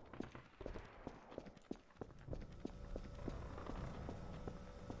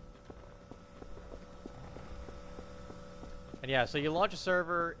 And yeah, so you launch a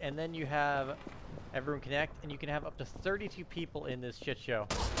server, and then you have everyone connect, and you can have up to 32 people in this shit show.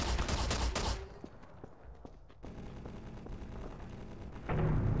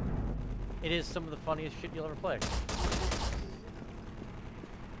 it is some of the funniest shit you'll ever play.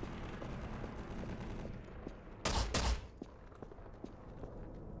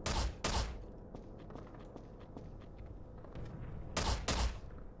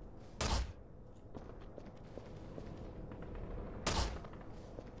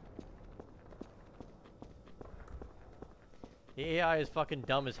 The AI is fucking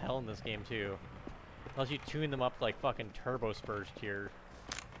dumb as hell in this game too. Unless you tune them up to, like fucking turbo spurs tier.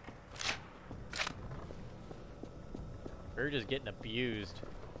 We're just getting abused.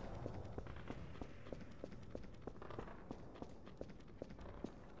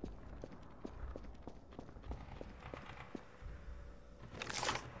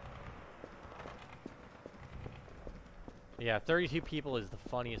 Yeah, 32 people is the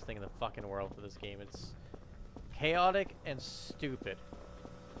funniest thing in the fucking world for this game. It's chaotic and stupid.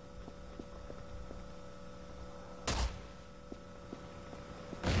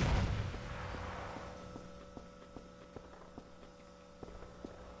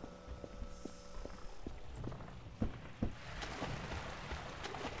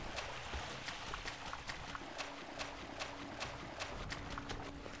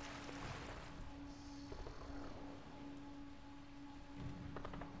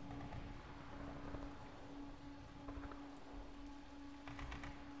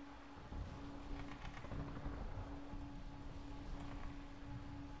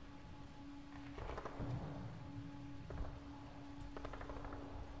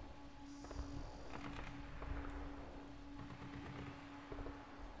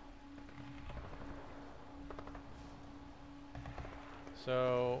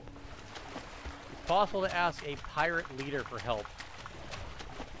 So, it's possible to ask a pirate leader for help.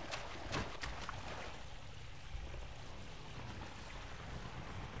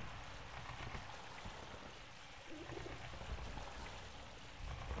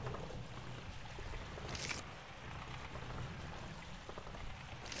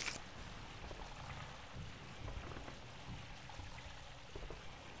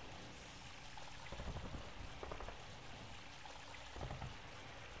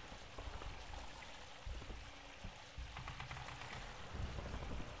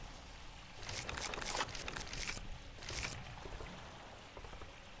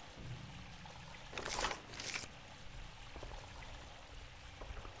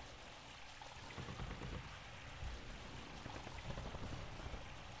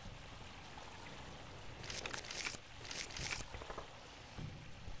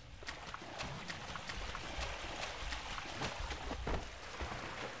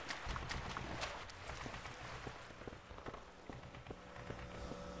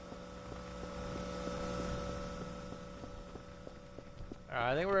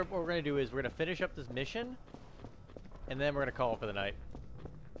 I think what we're going to do is we're going to finish up this mission, and then we're going to call it for the night.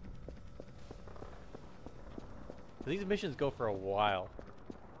 These missions go for a while.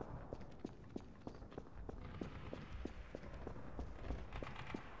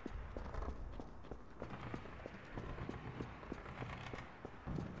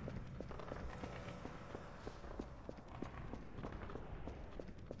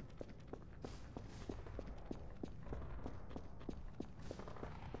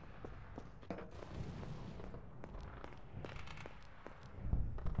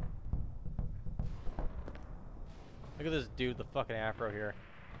 Look at this dude, the fucking afro here.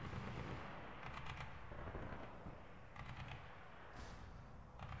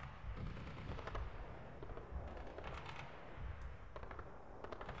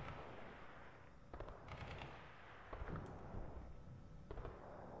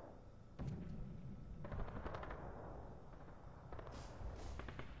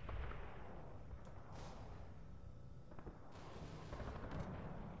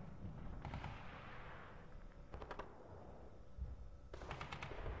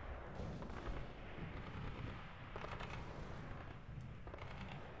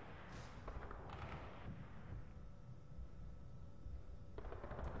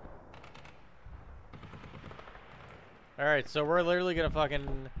 Alright, so we're literally gonna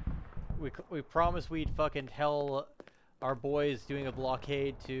fucking... We promised we'd fucking tell our boys doing a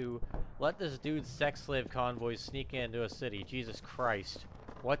blockade to let this dude's sex slave convoys sneak into a city. Jesus Christ.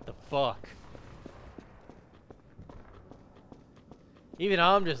 What the fuck? Even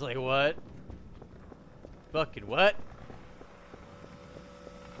I'm just like, what? Fucking what?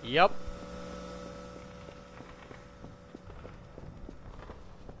 Yup.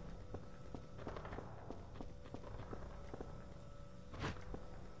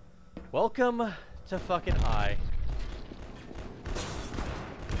 Welcome to fucking I.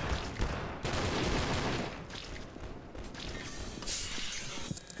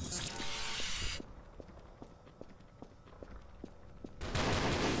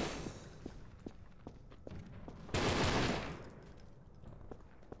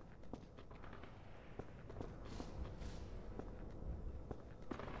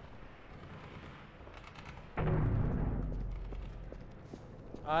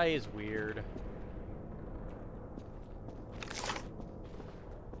 I is weird.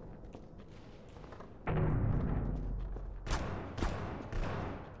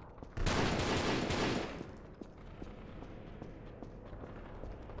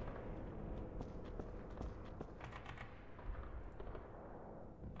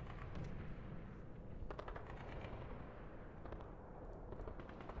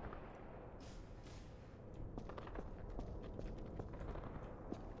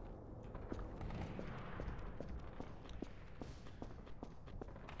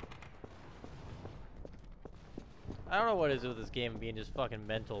 I don't know what it is with this game being just fucking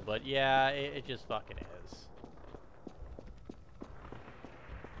mental, but yeah, it just fucking is.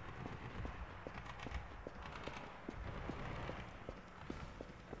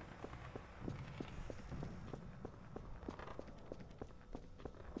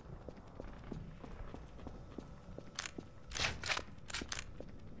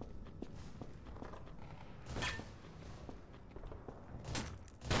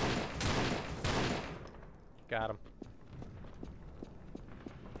 Got him.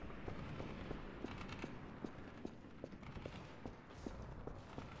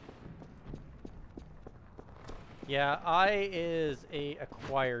 Yeah, I is a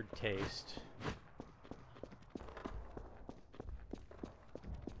acquired taste.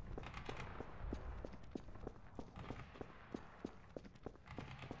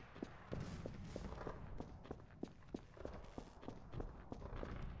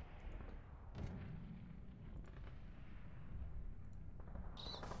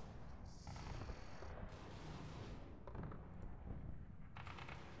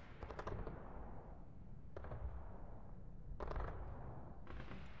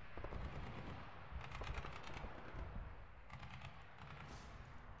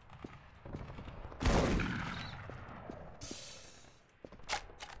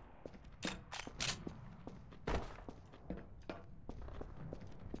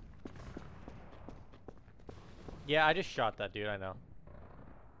 Yeah, I just shot that dude, I know.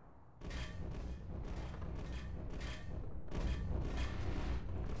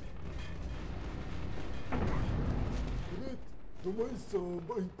 Evet, думаю,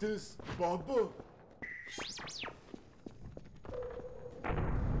 sabahtes baba.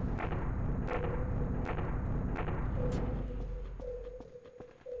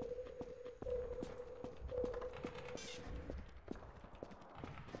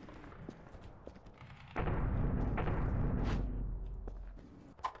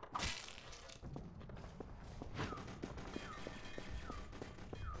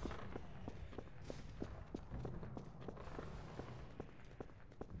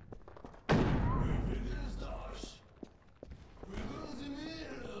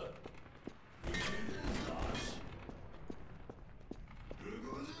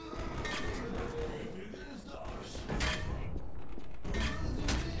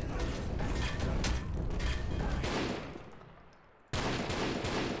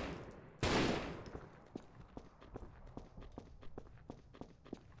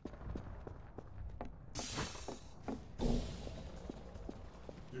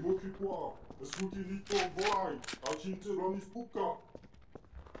 Demokrypła, sługi lito waj, a cinty roni spuka.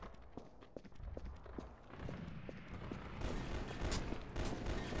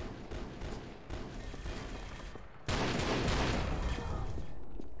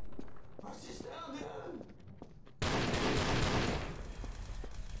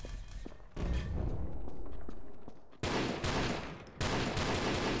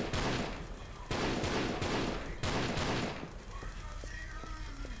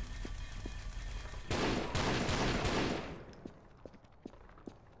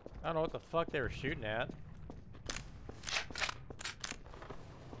 I don't know what the fuck they were shooting at.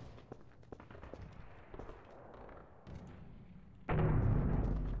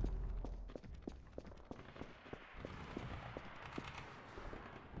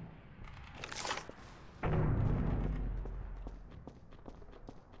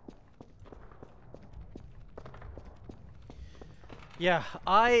 Yeah,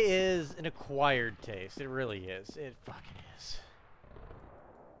 I is an acquired taste. It really is. It fucking is.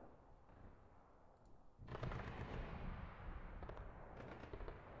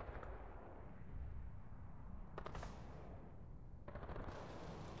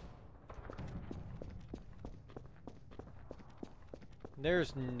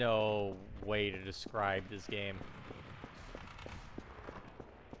 There's no way to describe this game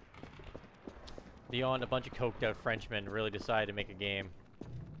beyond a bunch of coked out Frenchmen really decided to make a game.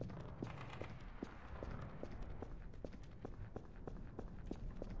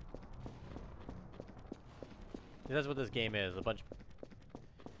 That's what this game is, a bunch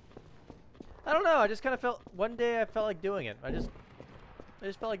I don't know. I just kind of felt one day I felt like doing it. I just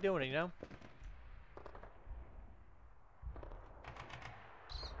felt like doing it, you know?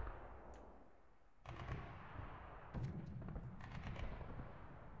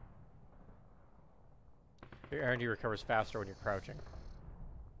 Your energy recovers faster when you're crouching.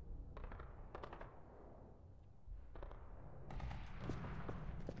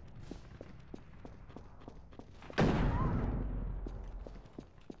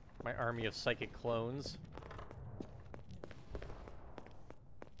 My army of psychic clones.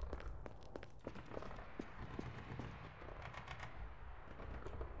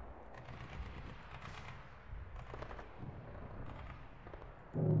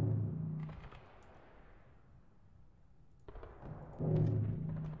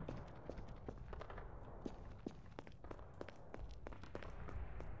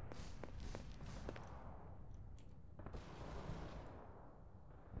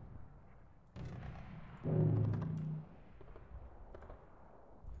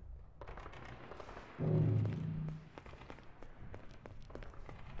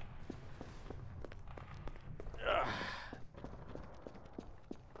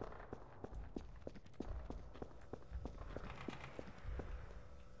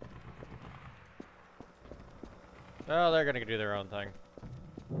 Oh, they're gonna do their own thing.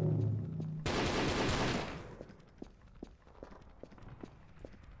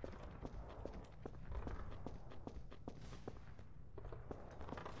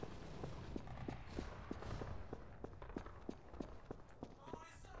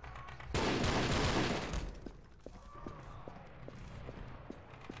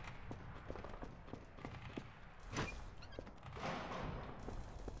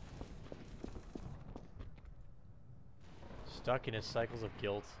 Stuck in his cycles of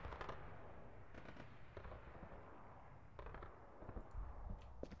guilt.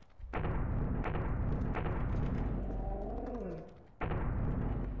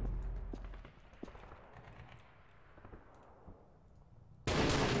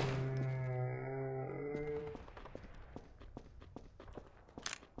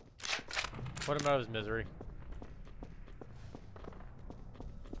 Put him out of his misery.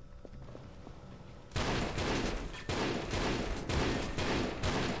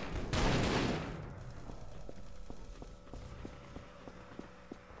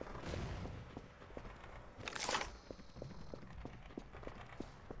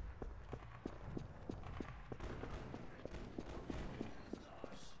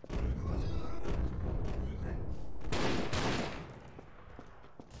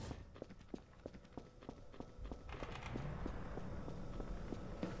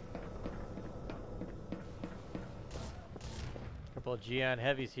 Couple of Gian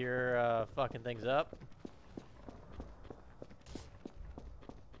heavies here, fucking things up.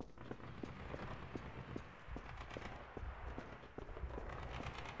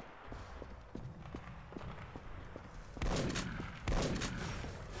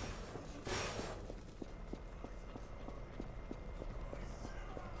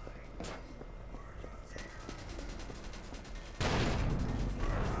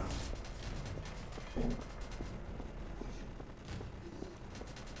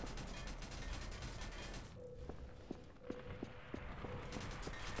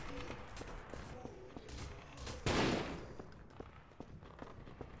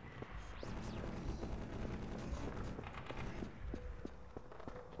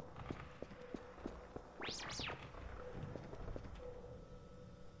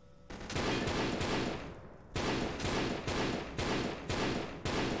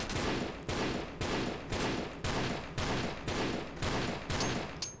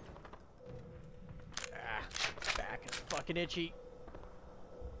 Fucking itchy.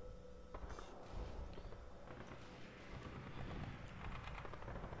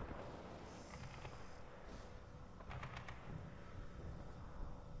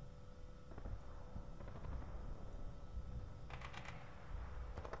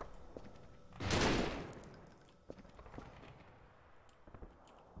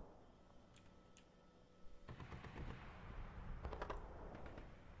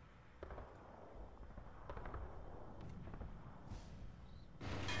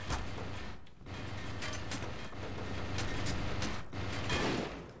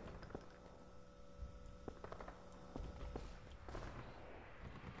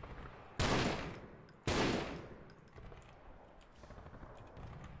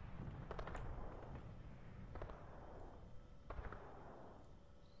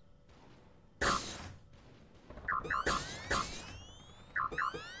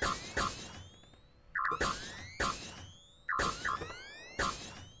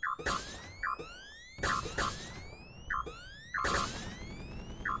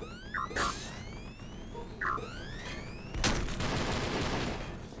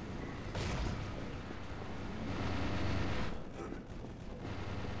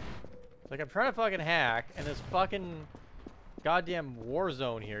 Like, I'm trying to fucking hack, and this fucking goddamn war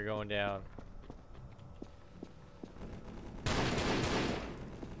zone here going down.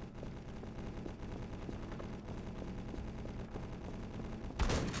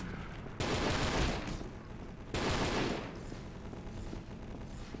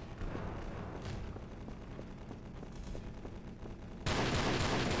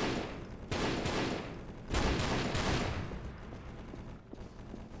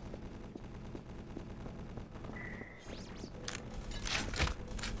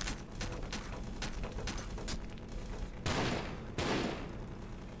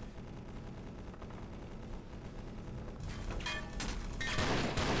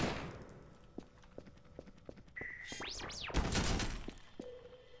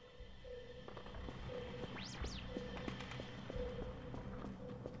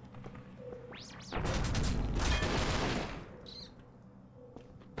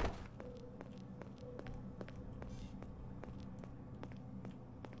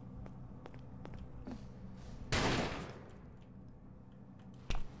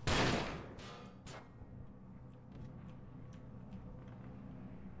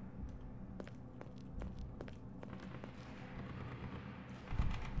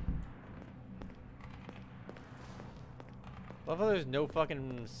 Love how there's no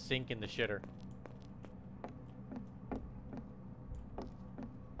fucking sink in the shitter.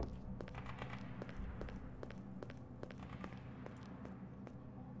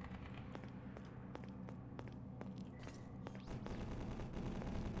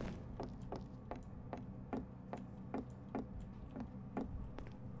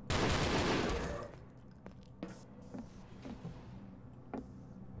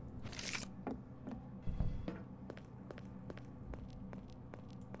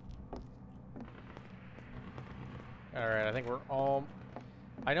 Alright, I think we're all...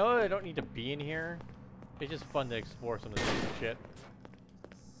 I know I don't need to be in here. It's just fun to explore some of this shit.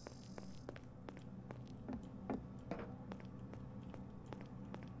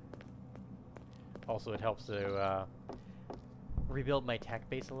 Also, it helps to rebuild my tech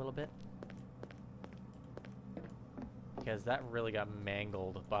base a little bit. Because that really got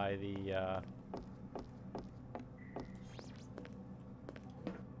mangled by the...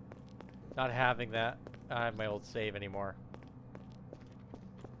 not having that. I don't have my old save anymore.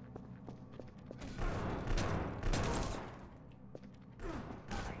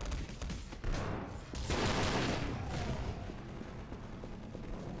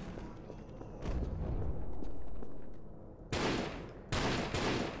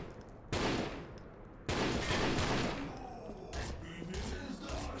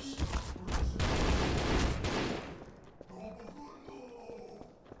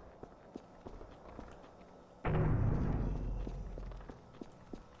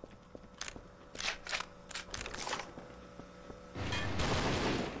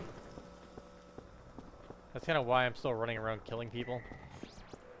 That's kind of why I'm still running around killing people.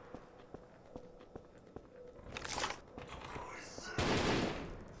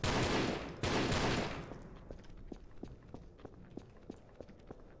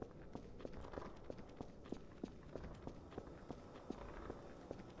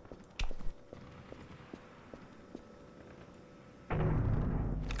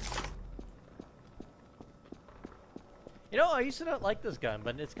 You know, I used to not like this gun,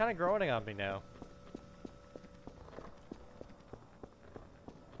 but it's kind of growing on me now.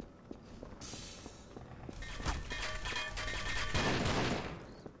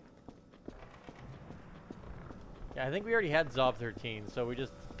 I think we already had Zob 13, so we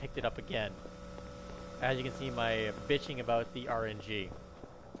just picked it up again. As you can see, my bitching about the RNG.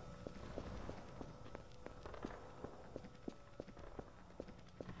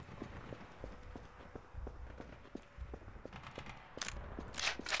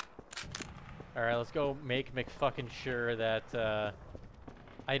 Alright, let's go make McFucking sure that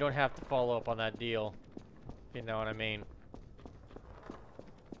I don't have to follow up on that deal. If you know what I mean.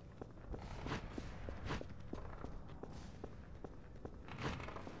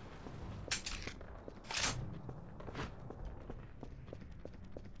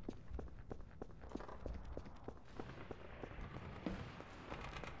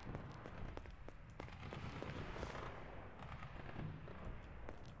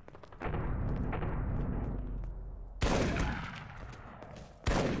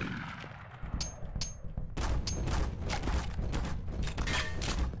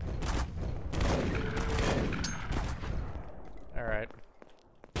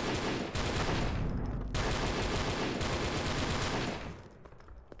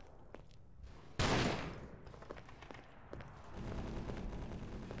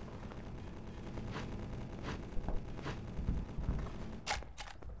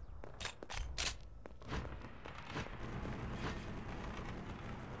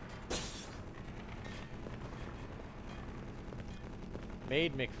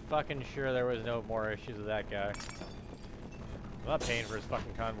 Made me fucking sure there was no more issues with that guy. I'm not paying for his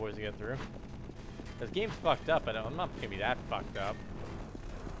fucking convoys to get through. This game's fucked up, but I'm not gonna be that fucked up.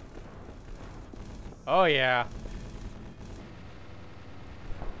 Oh yeah.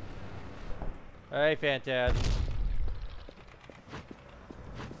 Hey, Phantasm.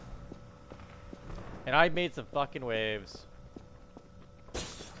 And I made some fucking waves.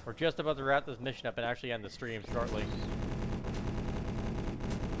 We're just about to wrap this mission up and actually end the stream shortly.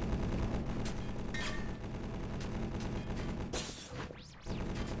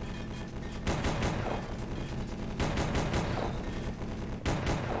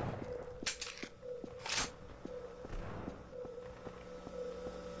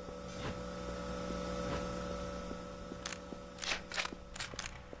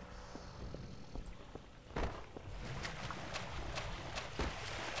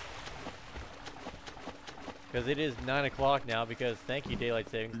 Because it is 9 o'clock now, because thank you, Daylight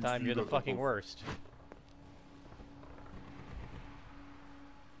Savings Time, you're the fucking worst.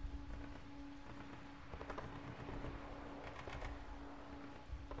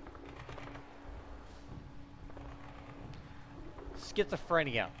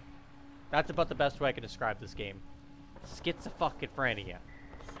 Schizophrenia. That's about the best way I can describe this game. Schizophrenia.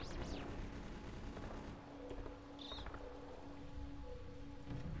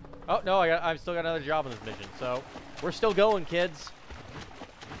 Oh, no, I've still got another job on this mission, so we're still going, kids.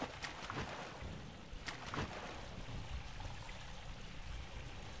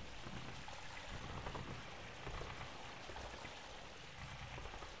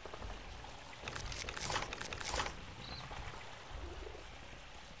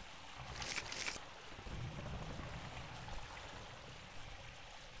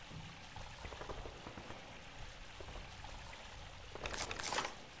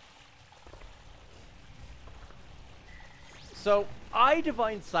 So, I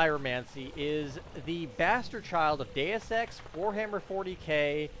Divine Cyromancy is the bastard child of Deus Ex, Warhammer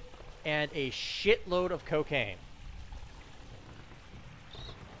 40k, and a shitload of cocaine.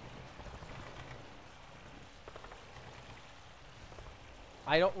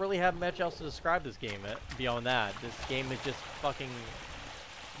 I don't really have much else to describe this game beyond that. This game is just fucking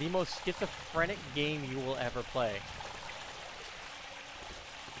the most schizophrenic game you will ever play.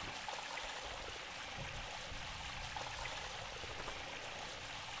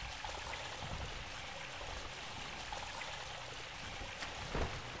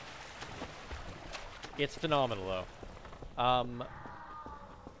 It's phenomenal, though.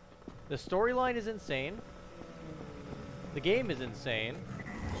 The storyline is insane. The game is insane.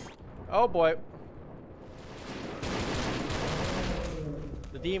 Oh, boy.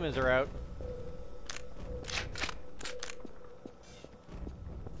 The demons are out.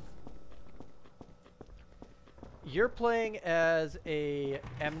 You're playing as a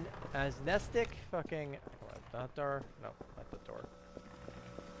amnestic fucking... That door? No, not the door.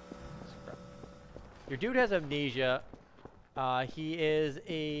 Your dude has amnesia. He is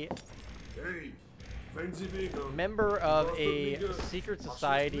a member of a secret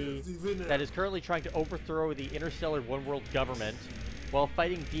society that is currently trying to overthrow the interstellar one-world government while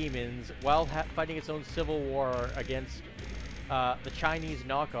fighting demons, while fighting its own civil war against the Chinese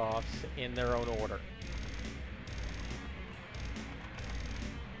knockoffs in their own order.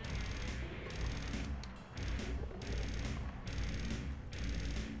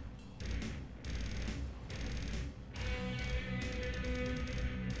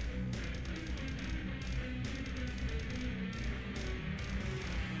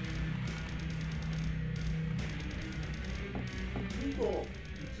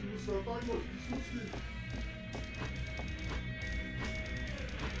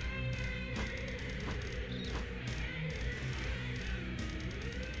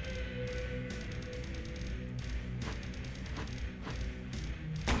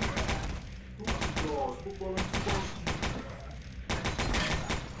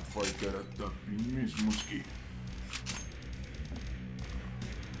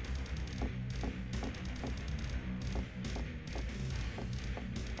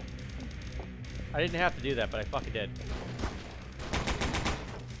 I didn't have to do that, but I fucking did.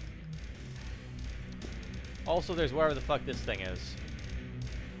 Also, there's wherever the fuck this thing is.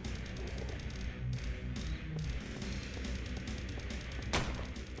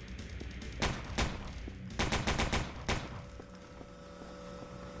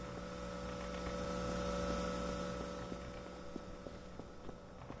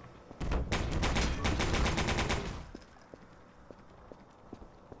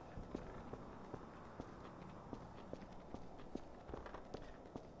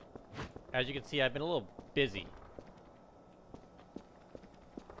 As you can see, I've been a little busy.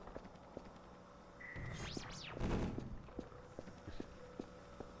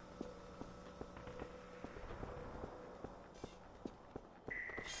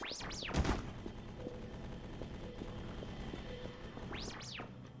 It's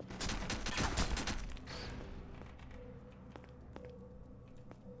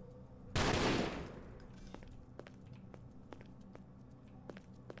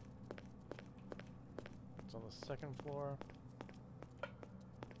on the second floor.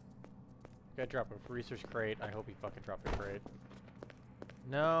 Gotta drop a research crate. I hope he fucking dropped a crate.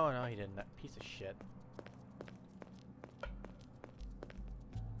 No, no, he didn't. That piece of shit.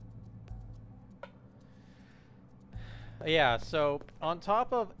 Yeah, so on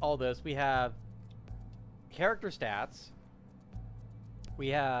top of all this, we have character stats. We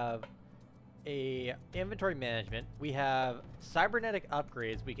have a inventory management. We have cybernetic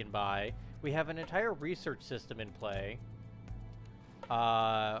upgrades we can buy. We have an entire research system in play.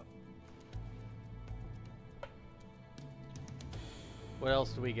 What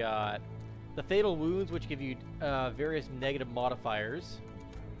else do we got? The fatal wounds, which give you various negative modifiers.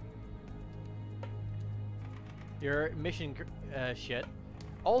 Your mission shit.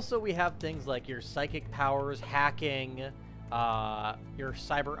 Also, we have things like your psychic powers, hacking, your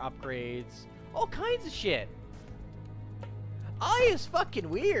cyber upgrades, all kinds of shit. I is fucking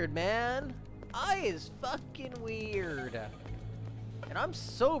weird, man. I is fucking weird. And I'm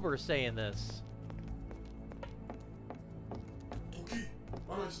sober saying this. Toki,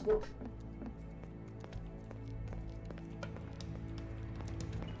 I smoke.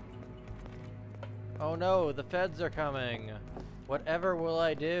 Oh no, the feds are coming. Whatever will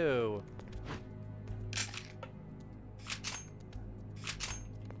I do?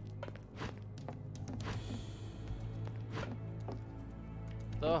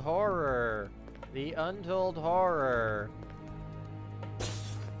 The horror. The untold horror.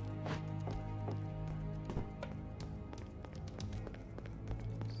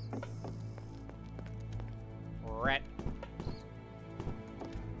 Rat.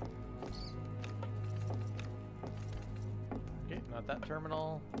 Okay, not that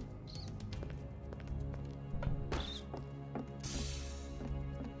terminal.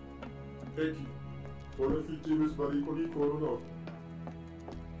 Peki, sonra fikrimiz balkoni korunur.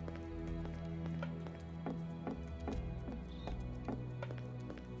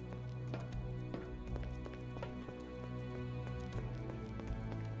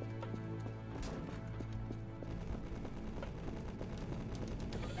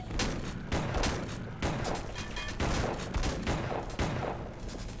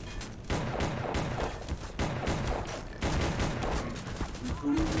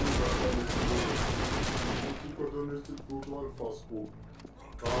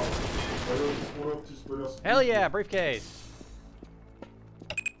 Hell yeah, briefcase.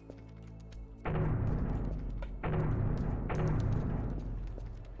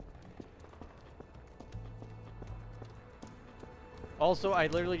 Also, I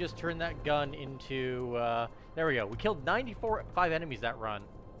literally just turned that gun into, there we go. We killed 5 enemies that run.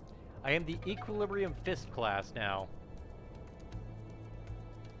 I am the Equilibrium Fist class now.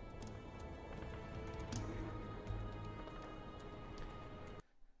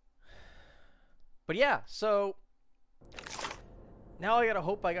 But yeah, so now I gotta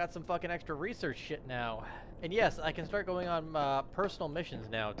hope I got some fucking extra research shit now. And yes, I can start going on personal missions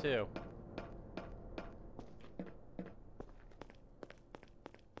now, too.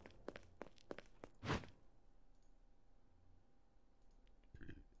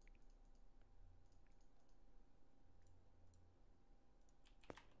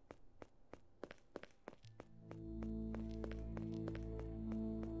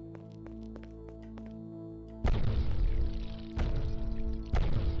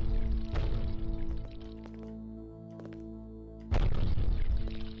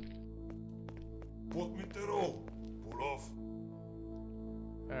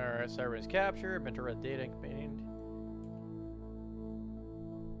 Alright, Cyber is captured, mental red data contained.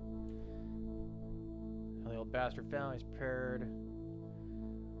 The old bastard found, he's prepared.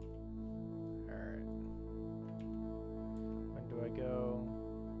 Alright. When do I go?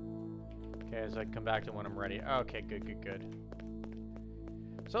 Okay, so I can come back to when I'm ready. Okay, good, good, good.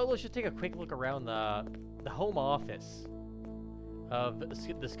 So let's just take a quick look around the home office of the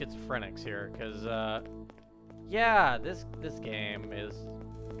schizophrenics here, because yeah, this game is.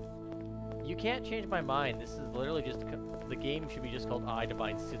 You can't change my mind. This is literally just the game should be just called I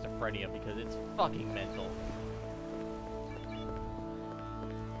Divine Schizophrenia because it's fucking mental.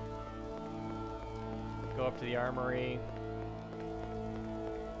 Go up to the armory.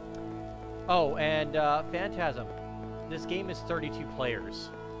 Oh, and Phantasm. This game is 32 players.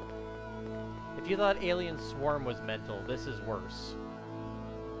 If you thought Alien Swarm was mental, this is worse.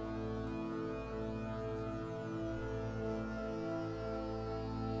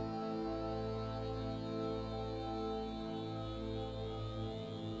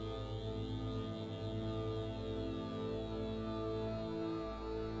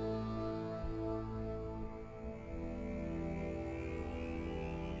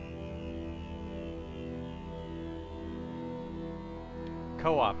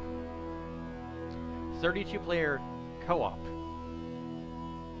 co-op. 32 player co-op.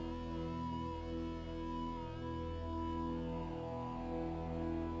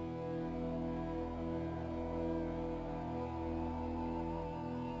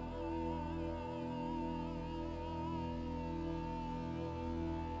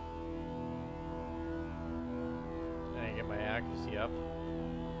 I get my accuracy up.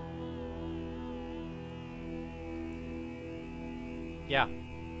 Yeah.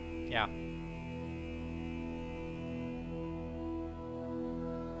 Yeah.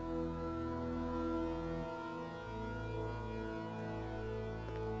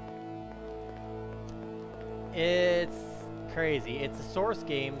 It's crazy. It's a Source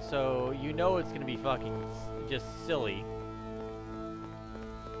game, so you know it's gonna be fucking just silly.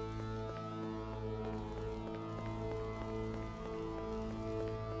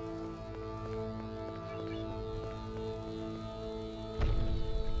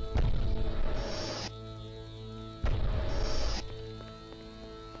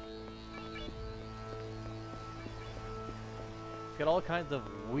 It's got all kinds of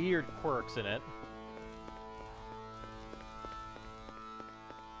weird quirks in it.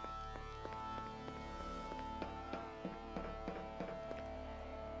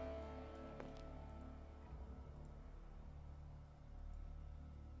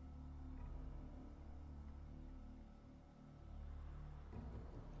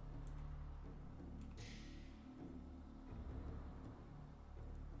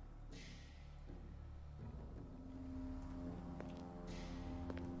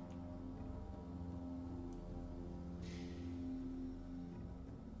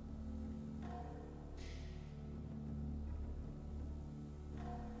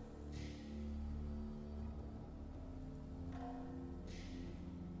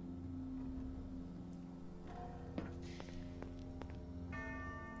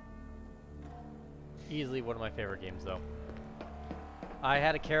 Easily one of my favorite games, though. I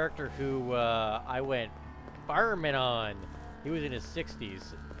had a character who I went fireman on. He was in his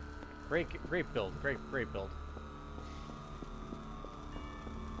 60s. Great build. Great build.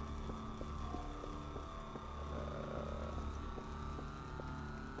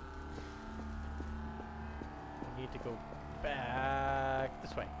 I need to go back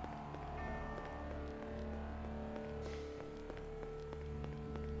this way.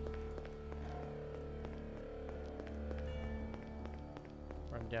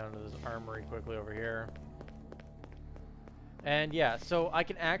 Run down to this armory quickly over here. And yeah, so I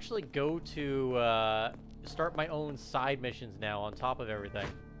can actually go to start my own side missions now on top of everything.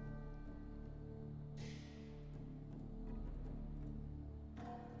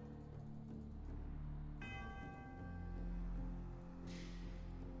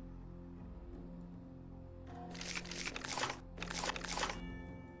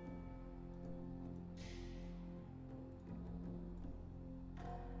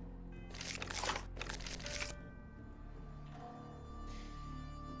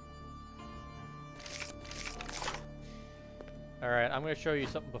 Alright, I'm going to show you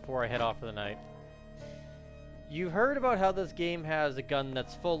something before I head off for the night. You've heard about how this game has a gun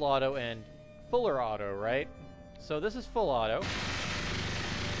that's full auto and fuller auto, right? So this is full auto.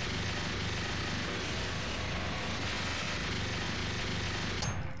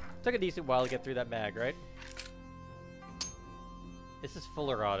 Took a decent while to get through that mag, right? This is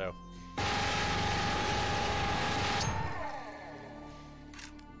fuller auto.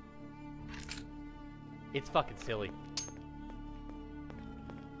 It's fucking silly.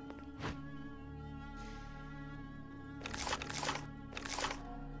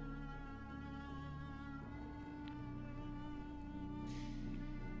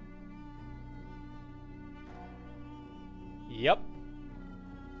 Yep.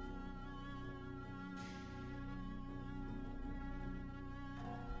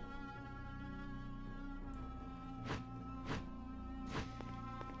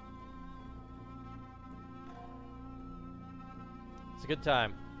 It's a good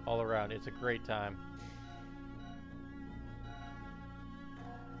time all around. It's a great time.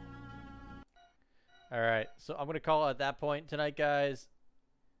 All right, so I'm going to call it at that point tonight, guys.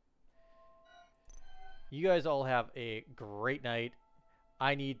 You guys all have a great night.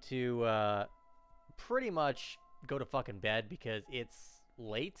 I need to pretty much go to fucking bed because it's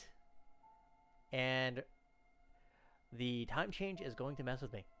late. And the time change is going to mess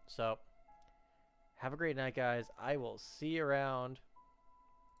with me. So, have a great night, guys. I will see you around.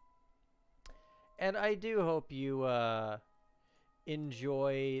 And I do hope you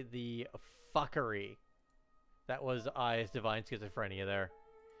enjoy the fuckery that was I's Divine Schizophrenia there.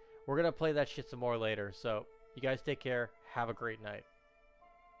 We're going to play that shit some more later. So, you guys take care. Have a great night.